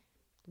them.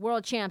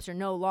 World champs are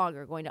no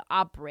longer going to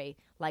operate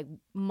like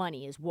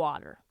money is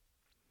water.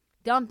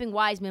 Dumping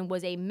Wiseman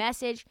was a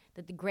message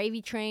that the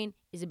gravy train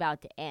is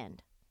about to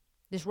end.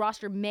 This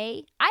roster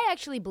I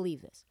actually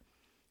believe this.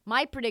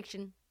 My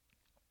prediction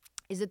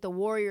is that the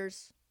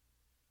Warriors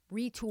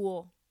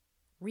retool,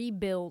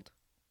 rebuild,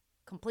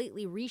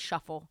 completely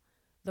reshuffle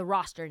the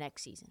roster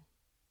next season.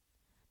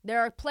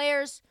 There are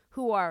players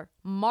who are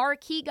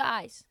marquee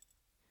guys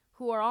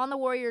who are on the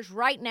Warriors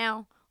right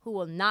now who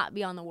will not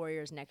be on the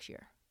Warriors next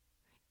year.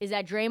 Is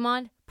that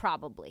Draymond?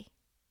 Probably.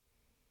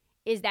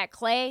 Is that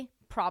Clay?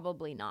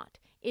 Probably not.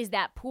 Is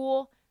that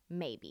Poole?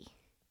 Maybe.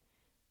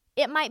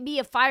 It might be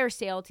a fire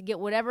sale to get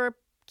whatever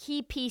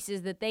key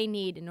pieces that they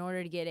need in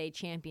order to get a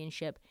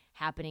championship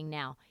happening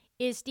now.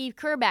 Is Steve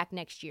Kerr back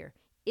next year?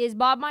 Is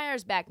Bob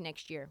Myers back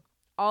next year?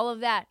 All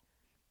of that,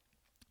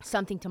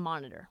 something to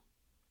monitor.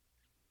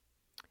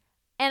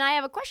 And I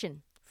have a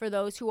question for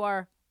those who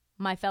are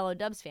my fellow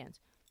Dubs fans.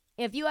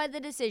 If you had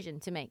the decision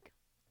to make,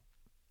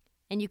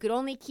 and you could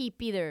only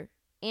keep either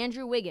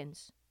Andrew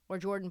Wiggins or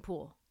Jordan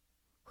Poole,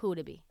 who would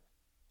it be?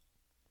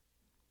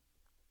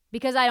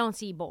 Because I don't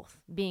see both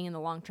being in the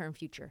long-term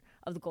future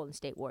of the Golden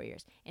State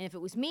Warriors. And if it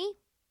was me,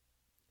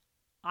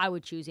 I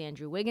would choose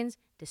Andrew Wiggins,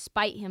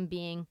 despite him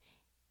being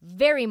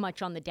very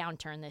much on the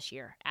downturn this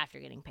year after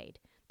getting paid.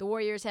 The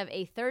Warriors have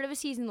a third of a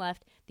season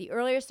left. The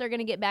earliest they're going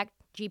to get back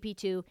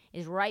GP2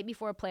 is right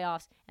before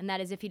playoffs, and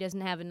that is if he doesn't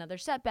have another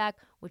setback,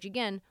 which,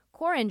 again,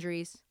 core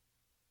injuries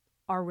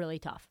are really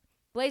tough.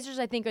 Blazers,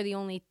 I think, are the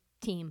only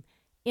team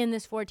in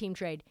this 4-team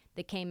trade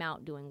that came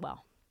out doing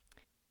well.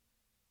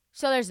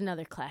 So there's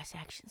another class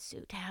action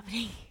suit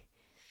happening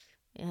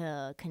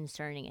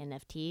concerning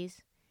NFTs,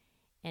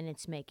 and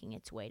it's making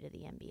its way to the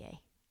NBA.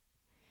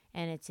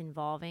 And it's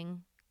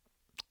involving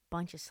a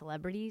bunch of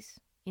celebrities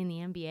in the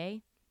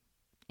NBA,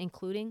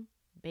 including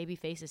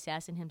babyface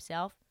assassin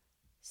himself,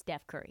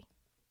 Steph Curry.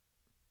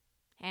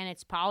 And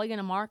it's probably going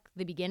to mark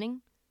the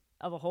beginning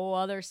of a whole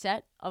other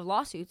set of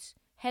lawsuits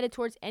headed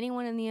towards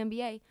anyone in the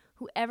NBA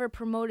who ever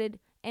promoted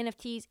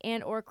NFTs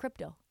and or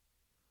crypto,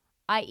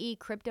 i.e.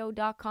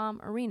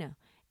 Crypto.com Arena,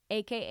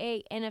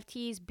 a.k.a.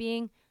 NFTs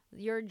being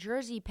your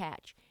jersey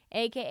patch,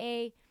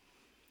 a.k.a.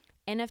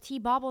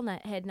 NFT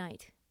bobblehead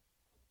night.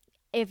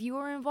 If you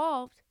are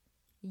involved,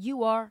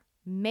 you are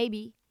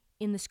maybe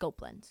in the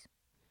scope lens.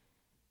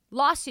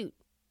 Lawsuit,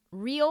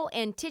 Real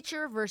and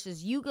Titcher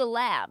versus Yuga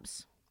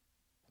Labs.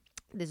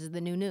 This is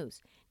the new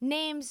news.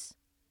 names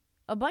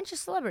a bunch of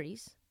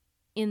celebrities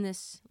in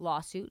this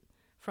lawsuit,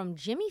 from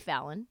Jimmy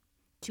Fallon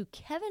to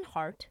Kevin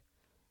Hart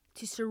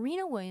to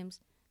Serena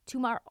Williams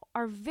to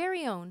our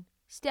very own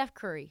Steph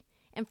Curry.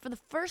 And for the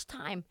first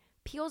time,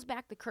 peels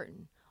back the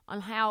curtain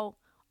on how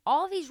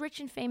all these rich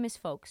and famous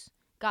folks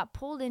got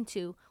pulled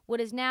into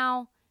what is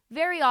now,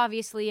 very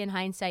obviously in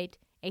hindsight,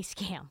 a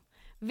scam.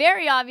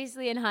 Very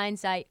obviously in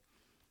hindsight,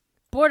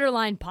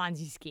 borderline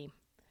Ponzi scheme.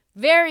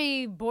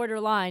 Very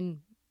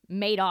borderline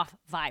Madoff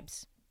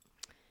vibes.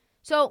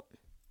 So,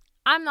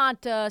 I'm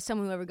not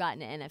someone who ever got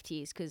into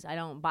NFTs because I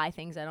don't buy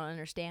things I don't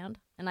understand,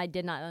 and I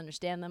did not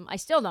understand them. I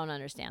still don't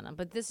understand them,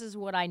 but this is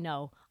what I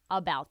know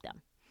about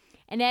them.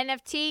 An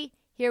NFT,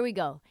 here we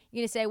go.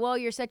 You're going to say, well,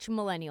 you're such a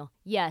millennial.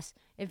 Yes,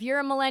 if you're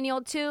a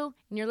millennial too,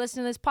 and you're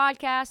listening to this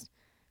podcast,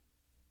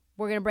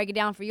 we're going to break it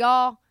down for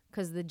y'all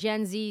because the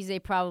Gen Zs, they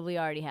probably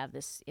already have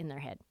this in their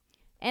head.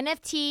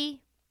 NFT,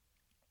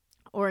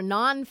 or a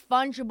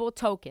non-fungible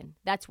token.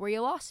 That's where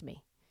you lost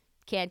me.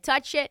 Can't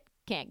touch it,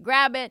 can't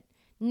grab it.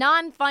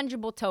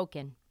 Non-fungible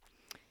token.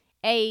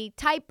 A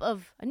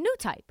new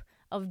type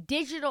of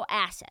digital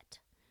asset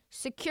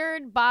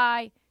secured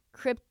by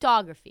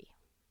cryptography.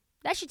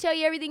 That should tell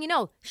you everything you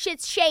know.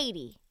 Shit's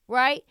shady,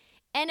 right?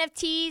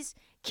 NFTs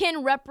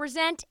can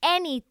represent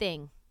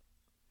anything.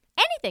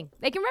 Anything.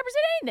 They can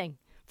represent anything.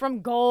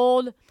 From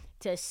gold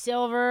to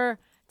silver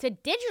to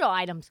digital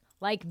items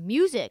like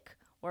music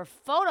or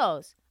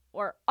photos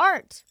or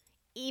art,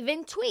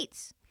 even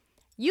tweets.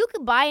 You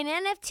could buy an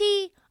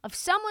NFT of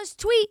someone's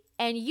tweet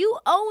and you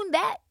own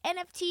that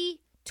NFT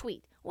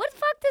tweet. What the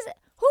fuck does it?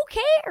 Who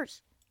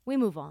cares? We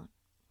move on.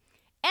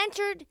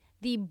 Entered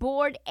the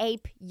Bored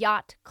Ape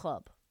Yacht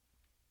Club,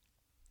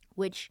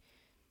 which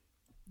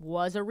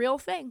was a real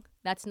thing.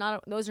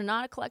 Those are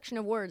not a collection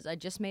of words I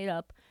just made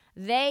up.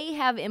 They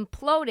have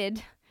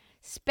imploded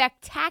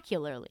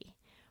spectacularly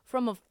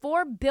from a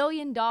 $4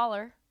 billion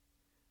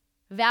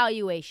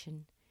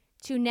valuation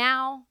to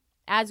now,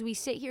 as we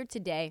sit here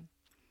today,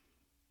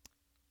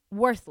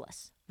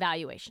 worthless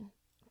valuation.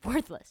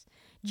 Worthless.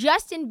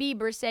 Justin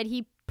Bieber said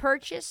he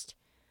purchased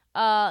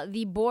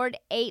the Bored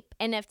Ape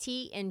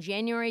NFT in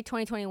January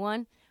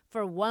 2021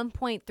 for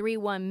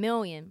 $1.31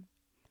 million,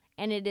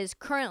 and it is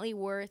currently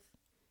worth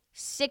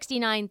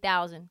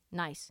 $69,000.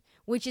 Nice.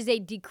 Which is a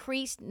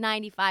decreased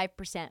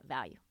 95%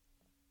 value.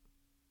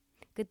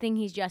 Good thing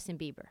he's Justin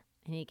Bieber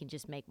and he can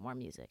just make more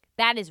music.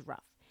 That is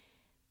rough.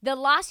 The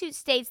lawsuit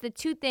states the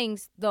two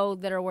things, though,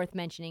 that are worth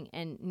mentioning,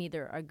 and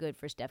neither are good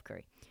for Steph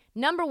Curry.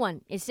 Number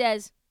one, it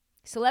says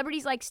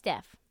celebrities like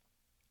Steph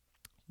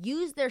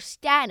use their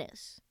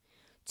status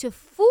to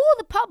fool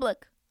the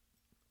public.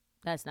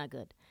 That's not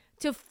good.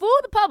 To fool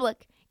the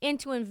public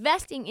into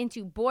investing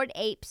into Bored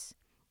Apes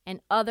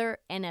and other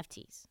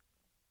NFTs.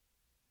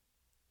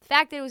 The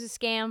fact that it was a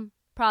scam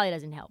probably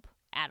doesn't help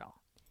at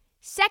all.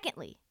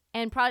 Secondly,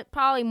 and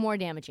probably more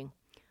damaging,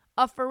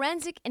 a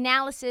forensic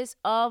analysis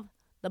of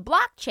the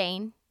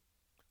blockchain,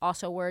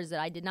 also words that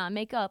I did not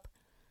make up,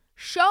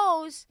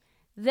 shows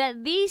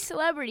that these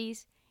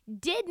celebrities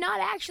did not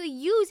actually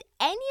use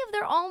any of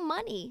their own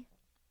money,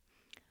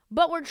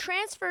 but were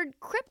transferred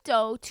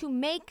crypto to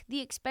make the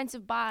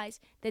expensive buys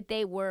that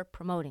they were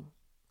promoting.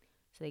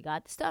 So they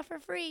got the stuff for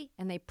free,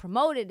 and they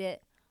promoted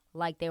it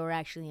like they were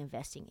actually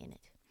investing in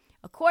it.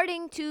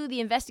 According to the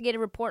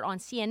investigative report on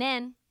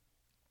CNN,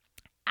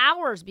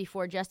 hours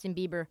before Justin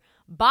Bieber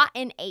bought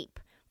an ape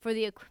for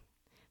the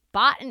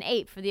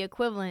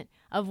equivalent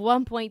of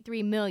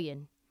 $1.3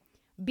 million,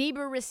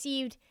 Bieber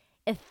received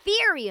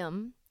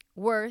Ethereum,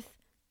 worth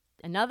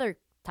another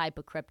type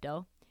of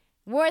crypto,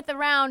 worth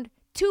around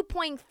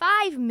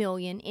 $2.5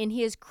 million in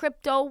his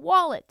crypto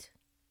wallet.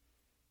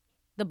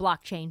 The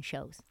blockchain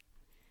shows.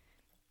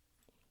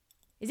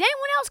 Is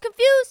anyone else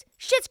confused?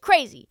 Shit's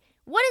crazy.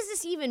 What does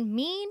this even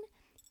mean?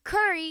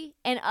 Curry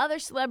and other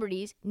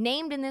celebrities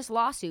named in this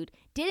lawsuit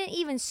didn't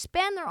even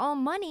spend their own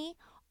money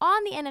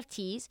on the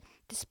NFTs,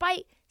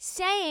 despite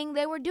saying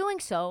they were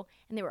doing so,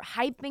 and they were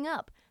hyping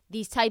up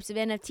these types of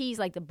NFTs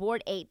like the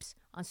Bored Apes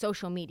on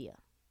social media.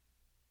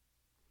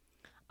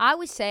 I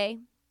would say,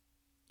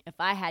 if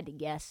I had to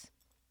guess,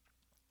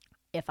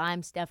 if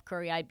I'm Steph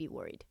Curry, I'd be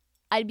worried.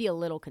 I'd be a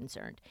little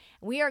concerned.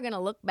 We are going to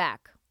look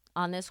back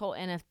on this whole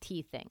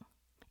NFT thing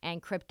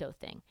and crypto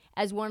thing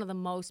as one of the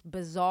most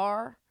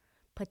bizarre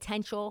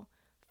potential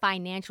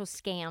financial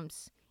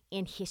scams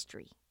in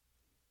history.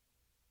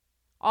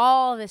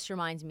 All this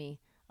reminds me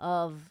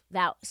of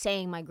that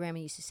saying my grandma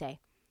used to say,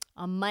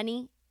 a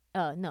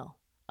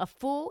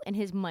fool and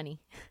his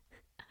money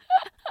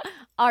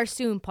are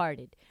soon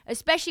parted,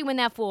 especially when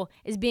that fool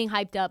is being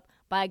hyped up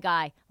by a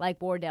guy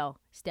like Wardell,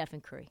 Stephen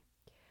Curry.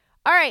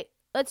 All right,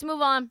 let's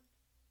move on.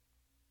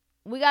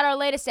 We got our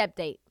latest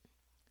update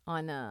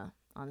on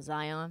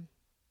Zion.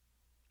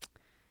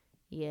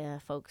 Yeah,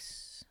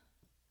 folks,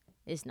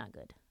 it's not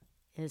good.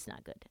 It's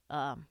not good.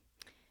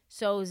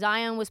 So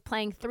Zion was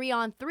playing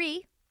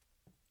 3-on-3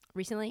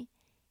 recently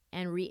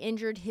and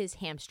re-injured his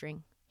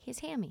hamstring, his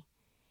hammy.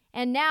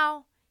 And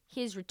now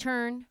his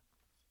return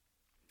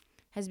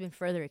has been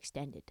further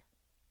extended.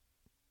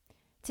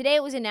 Today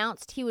it was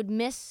announced he would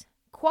miss,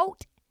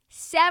 quote,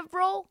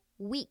 several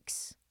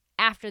weeks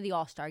after the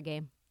All-Star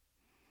game.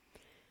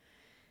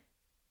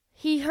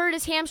 He hurt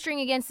his hamstring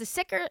against the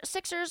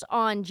Sixers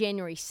on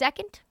January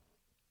 2nd,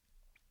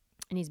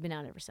 and he's been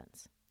out ever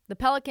since. The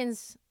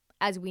Pelicans,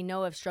 as we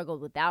know, have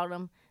struggled without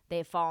him. They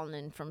have fallen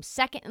in from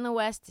 2nd in the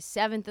West to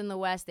 7th in the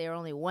West. They are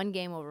only one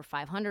game over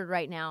 500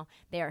 right now.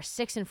 They are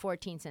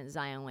 6-14 since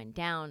Zion went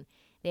down.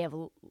 They have,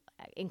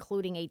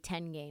 including a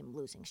 10-game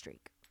losing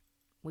streak,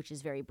 which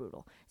is very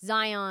brutal.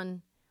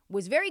 Zion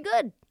was very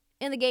good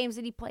in the games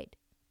that he played.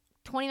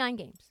 29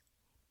 games.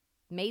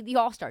 Made the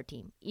All-Star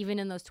team, even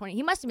in those 20.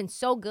 He must have been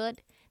so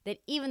good that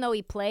even though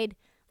he played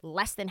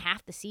less than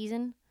half the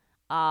season,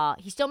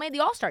 he still made the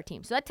All-Star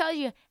team. So that tells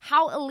you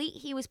how elite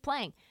he was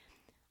playing.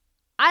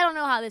 I don't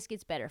know how this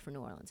gets better for New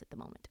Orleans at the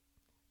moment.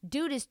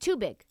 Dude is too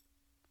big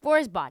for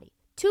his body,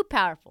 too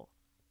powerful,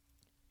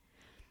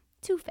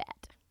 too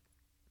fat.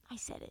 I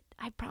said it.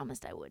 I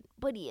promised I would,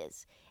 but he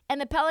is. And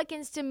the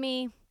Pelicans, to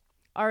me,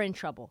 are in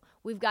trouble.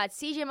 We've got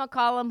C.J.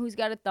 McCollum, who's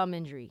got a thumb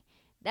injury.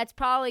 That's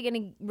probably going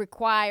to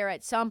require,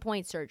 at some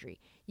point, surgery.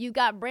 You've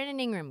got Brandon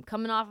Ingram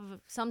coming off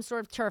of some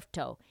sort of turf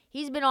toe.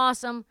 He's been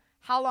awesome.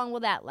 How long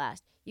will that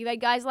last? You've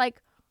had guys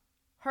like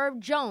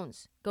Herb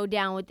Jones go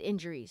down with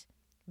injuries.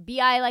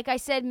 B.I., like I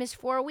said, missed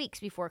 4 weeks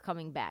before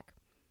coming back.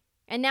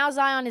 And now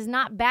Zion is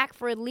not back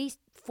for at least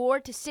 4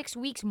 to 6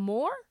 weeks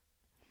more?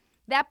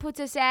 That puts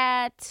us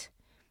at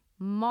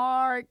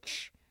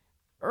March,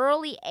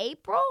 early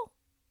April,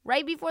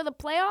 right before the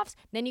playoffs.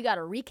 Then you got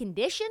to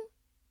recondition.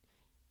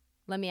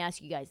 Let me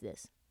ask you guys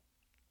this.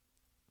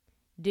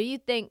 Do you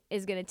think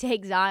it's going to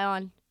take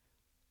Zion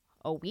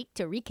a week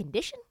to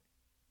recondition?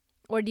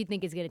 Or do you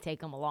think it's going to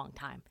take him a long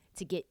time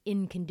to get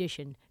in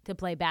condition to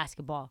play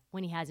basketball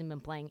when he hasn't been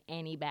playing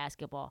any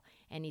basketball?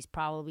 And he's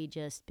probably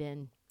just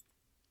been,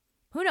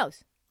 who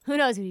knows? Who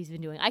knows what he's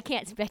been doing? I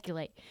can't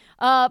speculate.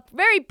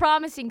 Very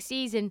promising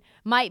season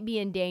might be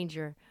in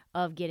danger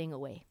of getting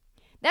away.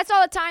 That's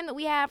all the time that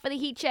we have for the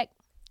Heat Check.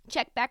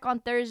 Check back on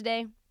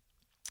Thursday.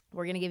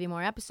 We're going to give you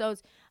more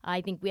episodes.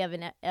 I think we have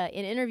an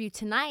interview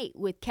tonight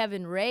with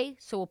Kevin Ray,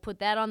 so we'll put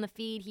that on the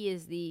feed. He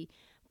is the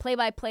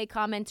play-by-play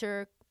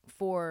commenter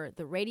for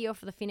the radio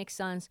for the Phoenix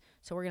Suns,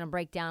 so we're going to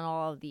break down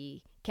all of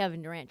the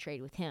Kevin Durant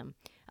trade with him.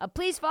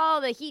 Please follow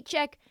the Heat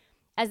Check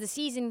as the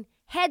season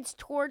heads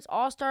towards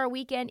All-Star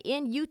Weekend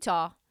in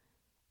Utah.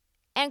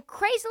 And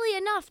crazily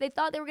enough, they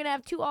thought they were going to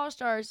have 2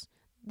 All-Stars,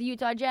 the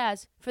Utah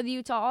Jazz, for the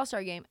Utah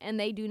All-Star Game, and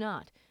they do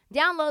not.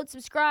 Download,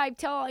 subscribe,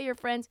 tell all your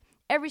friends,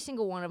 every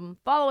single one of them.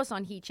 Follow us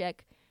on Heat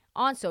Check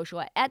on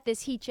social at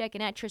this Heat Check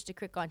and at Trista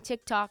Crick on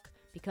TikTok,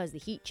 because the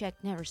Heat Check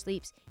never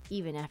sleeps,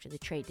 even after the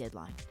trade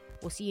deadline.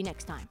 We'll see you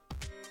next time.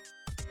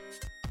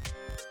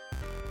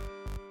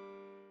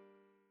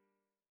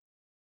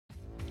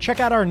 Check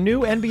out our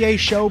new NBA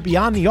show,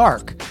 Beyond the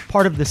Arc,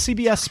 part of the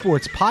CBS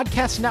Sports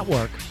Podcast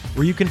Network,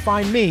 where you can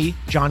find me,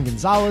 John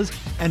Gonzalez,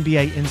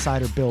 NBA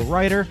insider Bill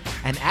Ryder,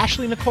 and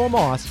Ashley Nicole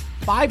Moss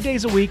 5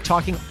 days a week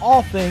talking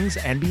all things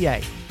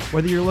NBA.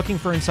 Whether you're looking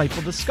for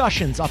insightful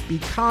discussions,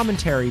 upbeat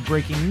commentary,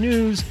 breaking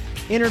news,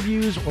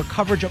 interviews, or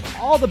coverage of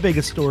all the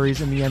biggest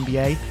stories in the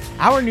NBA,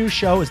 our new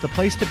show is the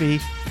place to be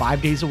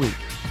 5 days a week.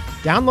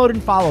 Download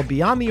and follow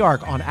Beyond the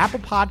Arc on Apple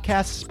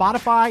Podcasts,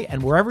 Spotify,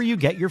 and wherever you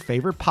get your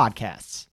favorite podcasts.